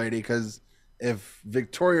reporter lady because if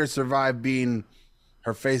Victoria survived being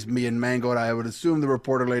her face being mangled, I would assume the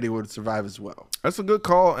reporter lady would survive as well. That's a good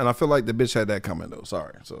call, and I feel like the bitch had that coming though.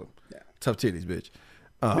 Sorry, so yeah. Tough titties, bitch.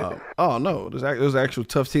 Oh no, there's actual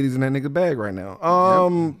tough titties in that nigga bag right now.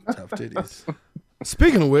 Tough titties.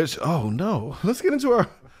 Speaking of which, oh no, let's get into our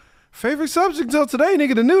favorite subject until today,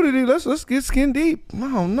 nigga. The nudity. Let's get skin deep.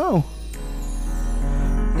 Oh no.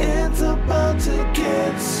 It's about to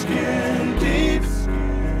get skin deep.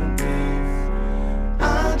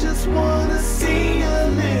 I just wanna see a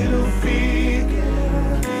little feet.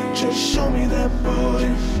 Just show me that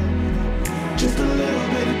booty. Just a little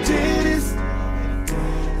bit of titties.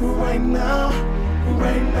 Right now.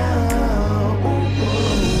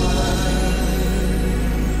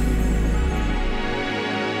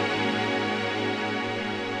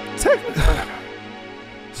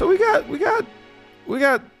 So we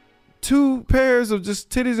got 2 pairs of just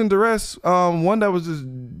titties in duress. One that was just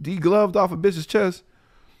degloved off a bitch's chest.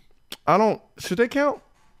 Should they count?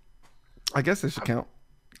 I guess they should count.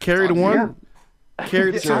 Carry the one,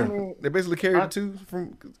 carry the 2. I mean, they basically carried the 2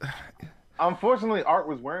 from. Unfortunately, Art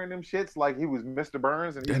was wearing them shits like he was Mr.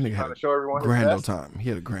 Burns, and he was trying to show everyone grand his old best. time. He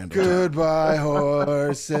had a grand old time. Goodbye,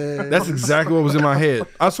 horses. That's exactly what was in my head.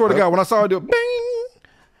 I swear to God, when I saw it do it, bing.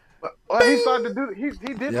 Well, he started to do. He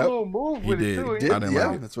did a little move with it too. I didn't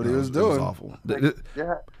like it. That's what he was doing. It was awful.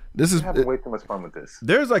 This is having way too much fun with this.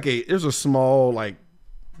 There's a small like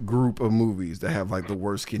group of movies that have like the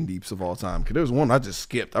worst skin deeps of all time. Cause there was one I just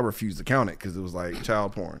skipped. I refused to count it because it was like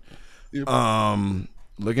child porn. Yep.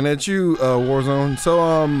 Looking at you, Warzone. So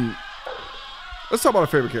let's talk about our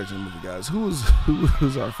favorite character in the movie, guys.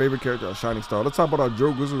 Who's our favorite character, our shining star? Let's talk about our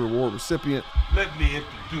Joe Grizzly Award recipient. Let me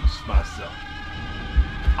introduce myself.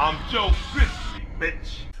 I'm Joe Grizzly,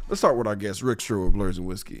 bitch. Let's start with our guest, Rick Stro of Blurs and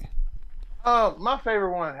Whiskey. My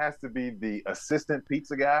favorite one has to be the assistant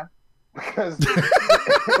pizza guy because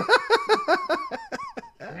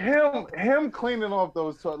him cleaning off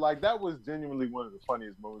those like that was genuinely one of the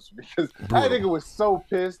funniest moments because I think it was so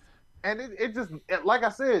pissed, and it just like I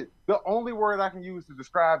said, the only word I can use to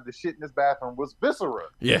describe the shit in this bathroom was viscera.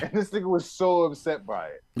 Yeah, and this nigga was so upset by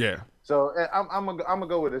it. Yeah. So I'm gonna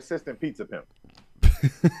go with assistant pizza pimp.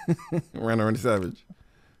 Randy Savage.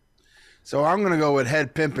 So I'm gonna go with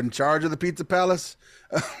head pimp in charge of the Pizza Palace.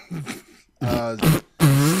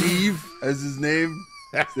 Steve as his name.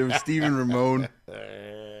 There was Stephen Ramon.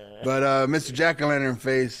 But Mr. Jack-o'-lantern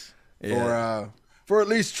face for at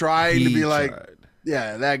least trying to be like,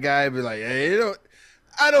 yeah, that guy be like, hey,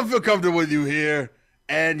 I don't feel comfortable with you here,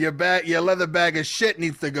 and your leather bag of shit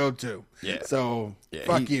needs to go too. Yeah. So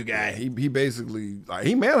fuck you, guy. He basically like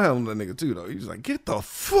he manhandled that nigga too though. He was like, get the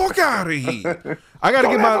fuck out of here. I gotta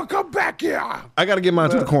get mine. Come back here. I gotta get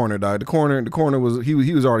mine to the corner, dog. The corner was he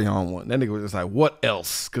was already on one. That nigga was just like, what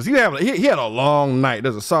else? Because he had a long night.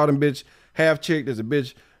 There's a Southern bitch half chick. There's a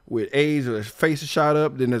bitch with AIDS, or her face is shot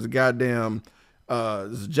up. Then there's a goddamn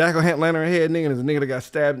there's a jack-o'-lantern head nigga. And there's a nigga that got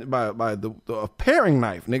stabbed by the paring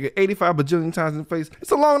knife, nigga, 85 bajillion times in the face.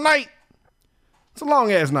 It's a long night. It's a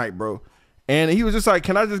long ass night, bro. And he was just like,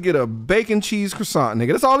 can I just get a bacon cheese croissant,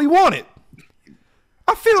 nigga? That's all he wanted.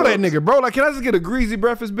 I feel that nigga, bro. Like, can I just get a greasy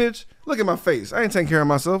breakfast, bitch? Look at my face. I ain't taking care of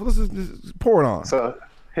myself. Let's just pour it on. So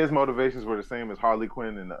his motivations were the same as Harley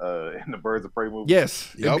Quinn in the Birds of Prey movie?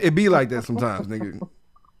 Yes. Yep. It be like that sometimes, nigga.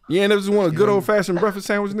 You ain't ever just want a good old-fashioned breakfast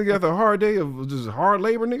sandwich, nigga, after a hard day of just hard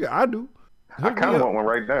labor, nigga? I do. I kind of want one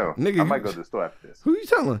right now. Nigga, I might go to the store after this. Who you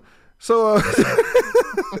telling? So,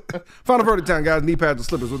 final verdict time, guys. Knee pads or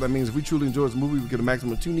slippers. What that means, if we truly enjoy this movie, we get a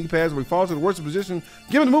maximum of 2 knee pads. If we fall to the worst position,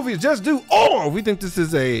 given the movie is just due, or if we think this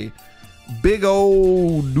is a big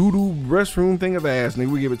old doo-doo restroom thing of ass, nigga,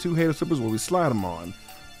 we give it 2 hater slippers where we slide them on.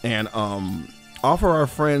 And offer our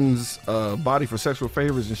friends body for sexual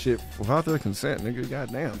favors and shit without their consent, nigga.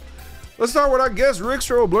 Goddamn. Let's start with our guest, Rick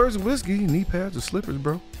Stroh, Blurs and Whiskey. Knee pads or slippers,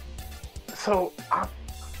 bro? So,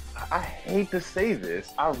 I hate to say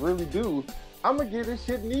this, I really do. I'm gonna give this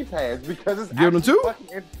shit knee pads because it's give them 2.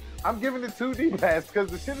 I'm giving it 2 knee pads because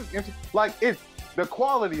the shit is like the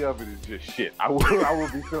quality of it is just shit. I will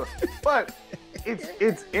be sure, but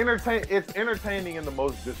it's entertaining in the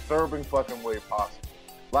most disturbing fucking way possible.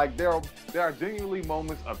 Like there are genuinely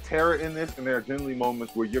moments of terror in this, and there are genuinely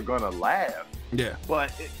moments where you're gonna laugh. Yeah.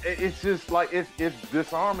 But it's just like it's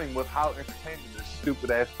disarming with how entertaining this stupid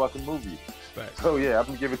ass fucking movie is. Facts. So yeah, I'm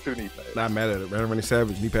gonna give it 2 knee pads. Not mad at it. Randy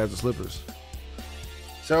Savage, knee pads or slippers.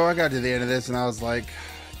 So I got to the end of this and I was like,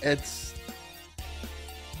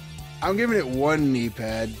 I'm giving it 1 knee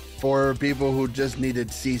pad for people who just need to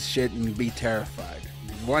see shit and be terrified.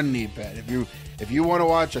 1 knee pad. If you want to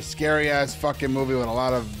watch a scary ass fucking movie with a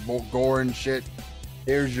lot of gore and shit,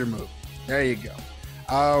 here's your movie. There you go.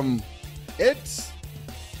 It's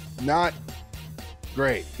not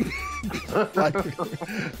great.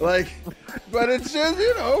 like, but it's just,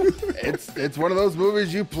 you know, it's one of those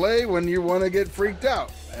movies you play when you want to get freaked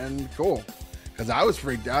out, and cool. Because I was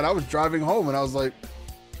freaked out. I was driving home and I was like,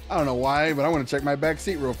 I don't know why, but I want to check my back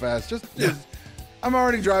seat real fast. Just I'm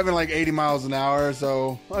already driving like 80 miles an hour,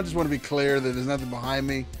 so I just want to be clear that there's nothing behind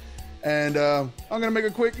me. And I'm gonna make a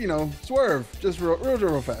quick, swerve, just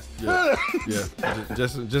real fast. Yeah,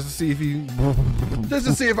 just to see if he, just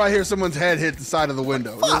to see if I hear someone's head hit the side of the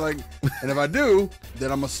window. And if I do,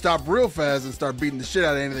 then I'm gonna stop real fast and start beating the shit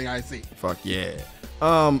out of anything I see. Fuck yeah.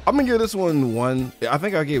 I'm gonna give this one 1. I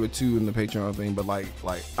think I gave it 2 in the Patreon thing, but like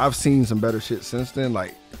I've seen some better shit since then.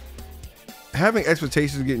 Like having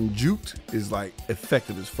expectations getting juked is like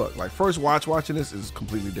effective as fuck. Like first watching this is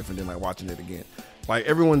completely different than like watching it again. Like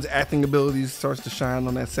everyone's acting abilities starts to shine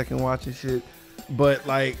on that second watch and shit. But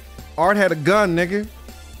like Art had a gun, nigga.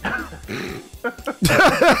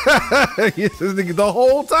 Yes, this nigga the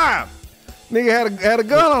whole time. Nigga had a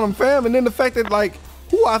gun on him, fam. And then the fact that like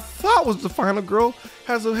who I thought was the final girl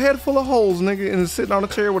has a head full of holes, nigga, and is sitting on a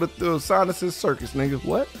chair with a sign that says circus, nigga.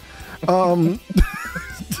 What?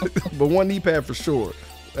 But 1 knee pad for sure.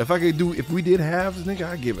 If we did halves, nigga,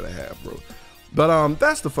 I'd give it a half, bro. But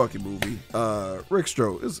that's the fucking movie. Rick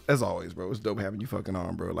Stroh, as always, bro. It's dope having you fucking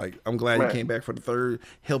on, bro. Like, I'm glad you came back for the 3rd,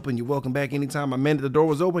 helping you welcome back anytime. My man, the door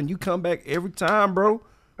was open. You come back every time, bro.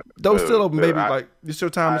 Door's still open, baby. Like, it's your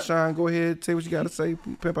time to shine. Go ahead, say what you got to say.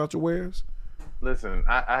 Pimp out your wares. Listen,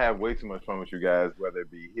 I have way too much fun with you guys, whether it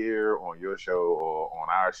be here on your show or on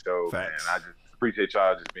our show. Facts. And I just appreciate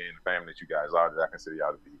y'all just being the family that you guys are, that I consider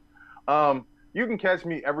y'all to be. You can catch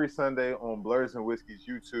me every Sunday on Blurs and Whiskey's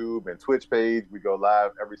YouTube and Twitch page. We go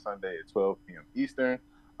live every Sunday at 12 p.m. Eastern.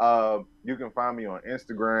 You can find me on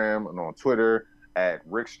Instagram and on Twitter at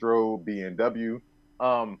RickStrohBNW.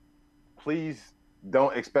 Please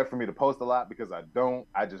don't expect for me to post a lot because I don't.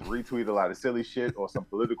 I just retweet a lot of silly shit or some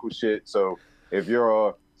political shit. So if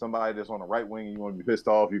you're somebody that's on the right wing and you want to be pissed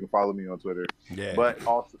off, you can follow me on Twitter. Yeah. But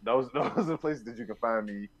also, those are the places that you can find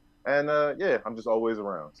me. And I'm just always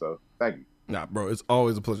around. So thank you. Nah, bro, it's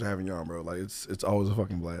always a pleasure having you on, bro. Like it's always a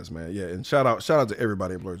fucking blast, man. Yeah, and shout out to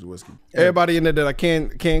everybody at Blurs and Whiskey. Everybody in there that I can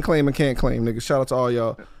claim and can't claim, nigga. Shout out to all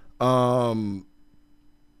y'all.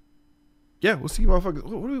 Yeah, we'll see you motherfuckers.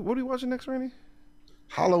 What are we watching next, Randy?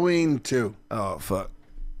 Halloween 2. Oh fuck.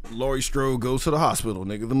 Laurie Strode goes to the hospital,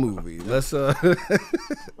 nigga. The movie. Let's we'll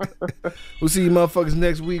see you motherfuckers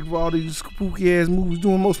next week for all these spooky ass movies,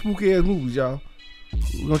 doing more spooky ass movies, y'all.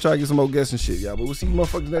 We're gonna try to get some more guests and shit, y'all. But we'll see you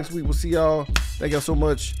motherfuckers next week. We'll see y'all. Thank y'all so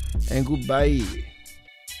much, and goodbye.